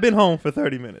I've been home for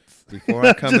 30 minutes Before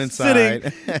I come Just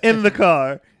inside. in the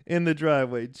car in the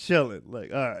driveway chilling.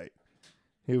 Like, all right,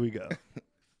 here we go.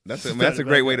 That's Start a it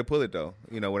great back way up. to put it though.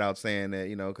 Without saying that,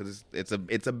 because it's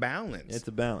a balance. It's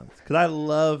a balance because I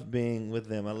love being with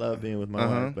them. I love being with my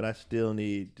Uh-huh. wife, but I still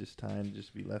need just time to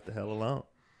just be left the hell alone.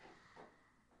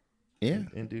 Yeah.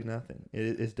 and do nothing.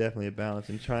 It's definitely a balance,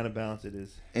 and trying to balance it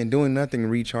is And doing nothing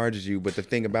recharges you. But the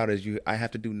thing about it is I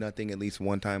have to do nothing at least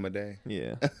one time a day.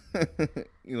 yeah.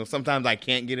 Sometimes I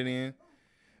can't get it in,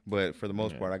 but for the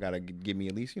most part, I gotta give me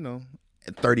at least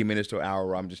 30 minutes to an hour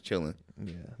where I'm just chilling.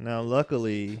 Yeah. Now,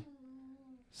 luckily,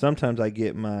 sometimes I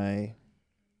get my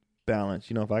balance.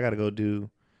 If I got to go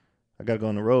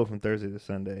on the road from Thursday to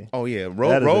Sunday. Oh yeah,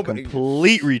 That is a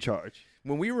complete recharge.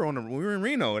 When we were in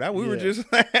Reno, we were Yeah. just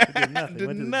I did nothing. did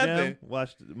Went to the nothing. gym,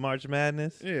 watched March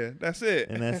Madness, Yeah, that's it.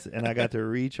 and I got to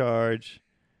recharge.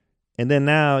 And then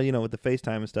now, with the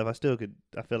FaceTime and stuff, I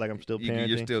feel like I'm still parenting.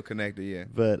 You're still connected, yeah.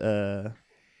 But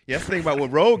Yeah, that's the thing about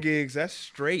with road gigs. That's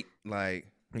straight like.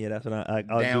 yeah, that's what I'll do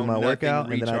Down, my nothing,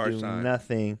 workout, and then I do recharge time.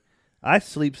 nothing. I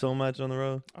sleep so much on the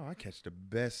road. Oh, I catch the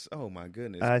best. Oh my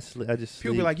goodness. I just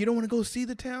People sleep. be like, you don't want to go see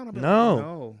the town? I'm like,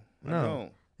 No. I No.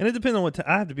 don't. And it depends on what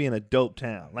I have to be in a dope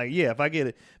town. Like, yeah,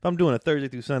 if I'm doing a Thursday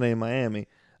through Sunday in Miami,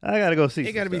 I gotta go see.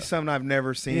 It got to be something I've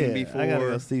never seen before. I gotta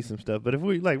go see some stuff. But if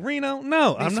we like Reno,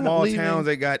 no, These I'm not small leaving. towns,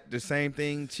 they got the same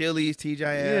thing: Chili's, TGIF,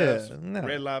 Yeah, no.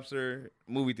 Red Lobster,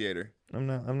 movie theater. I'm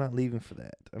not leaving for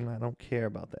that. I don't care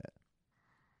about that.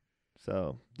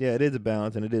 So yeah, it is a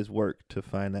balance, and it is work to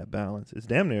find that balance. It's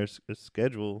damn near a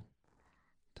schedule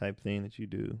type thing that you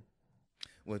do.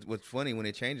 What's funny when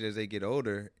it changes as they get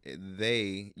older,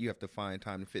 you have to find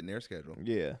time to fit in their schedule.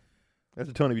 Yeah, that's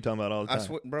what Tony be talking about all the I time.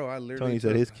 swear, bro, I literally. Tony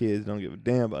said his kids don't give a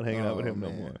damn about hanging out with him no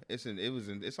man. more.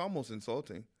 It's almost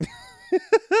insulting.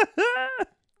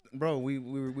 Bro, we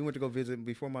went to go visit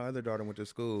before my other daughter went to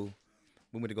school.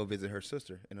 We went to go visit her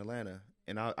sister in Atlanta,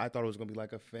 and I thought it was gonna be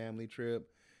like a family trip.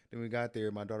 Then we got there,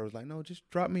 my daughter was like, "No, just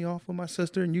drop me off with my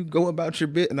sister, and you go about your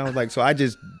bit." And I was like,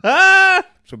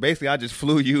 So basically, I just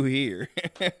flew you here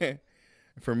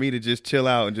for me to just chill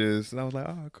out and I was like,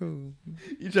 "Oh, cool."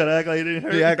 You try to act like it didn't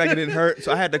hurt. Yeah, act like it didn't hurt.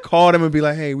 So I had to call them and be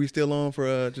like, "Hey, we still on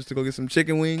for just to go get some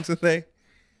chicken wings today?"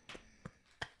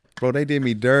 Bro, they did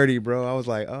me dirty, bro. I was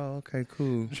like, "Oh, okay,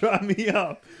 cool." Drop me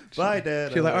off. Bye,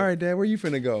 Dad. She was like, "All right, Dad, where you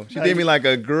finna go?" She did me like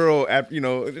a girl, where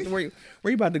you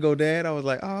about to go, Dad? I was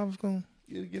like, "Oh, I was going."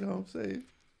 Get home safe.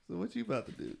 So what you about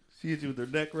to do? She hit you with her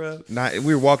neck rub?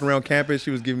 We were walking around campus. She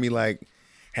was giving me like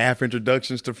half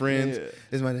introductions to friends. Yeah. This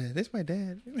is my dad. This my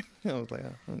dad. I was like,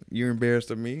 oh, "You're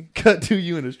embarrassed of me Cut to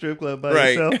you in a strip club by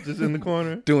Right. yourself, just in the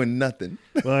corner. doing nothing."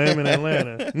 Well, I am in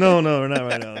Atlanta. No, not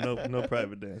right now. No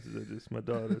private dances. They're just my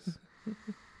daughters.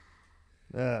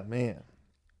 Ah, man.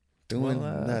 Doing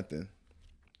Well, nothing.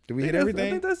 Did we I hit think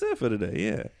everything? that's it for today.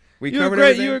 Yeah. We You're covered great.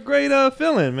 everything. You're a great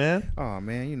fill-in, man. Oh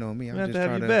man, you know me. I'm I'm have just to have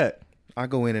trying you to. back. I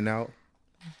go in and out.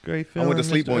 Great I fill-in. went to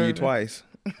sleep Mr. on you Irvin. twice.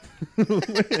 I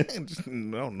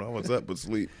don't know what's up with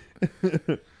sleep. That's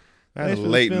Thanks a for the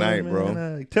late fill-in, night, man.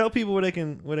 bro. Tell people where they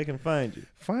can find you.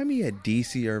 Find me at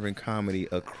DC Urban Comedy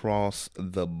across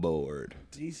the board.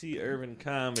 DC Urban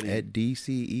Comedy. At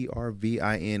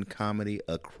DCERVIN Comedy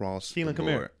across Keelan, the come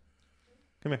board. here.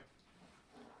 Come here.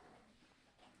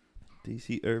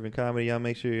 DC Urban Comedy. Y'all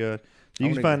make sure you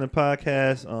can find the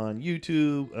podcast on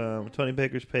YouTube, Tony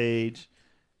Baker's page.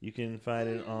 You can find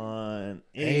it on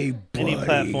any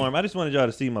platform. I just wanted y'all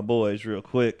to see my boys real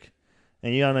quick.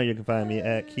 And y'all know you can find me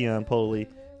at Keon Poley.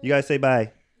 You guys say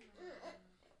bye.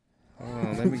 Hold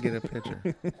on, let me get a picture.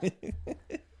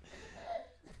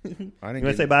 You want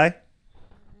to say bye?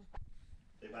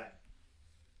 Say bye.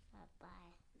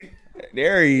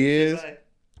 There he is. Bye.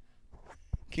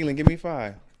 Keelan, give me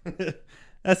 5.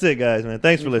 That's it, guys, man.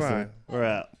 Thanks for You're listening. fine. We're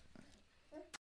out.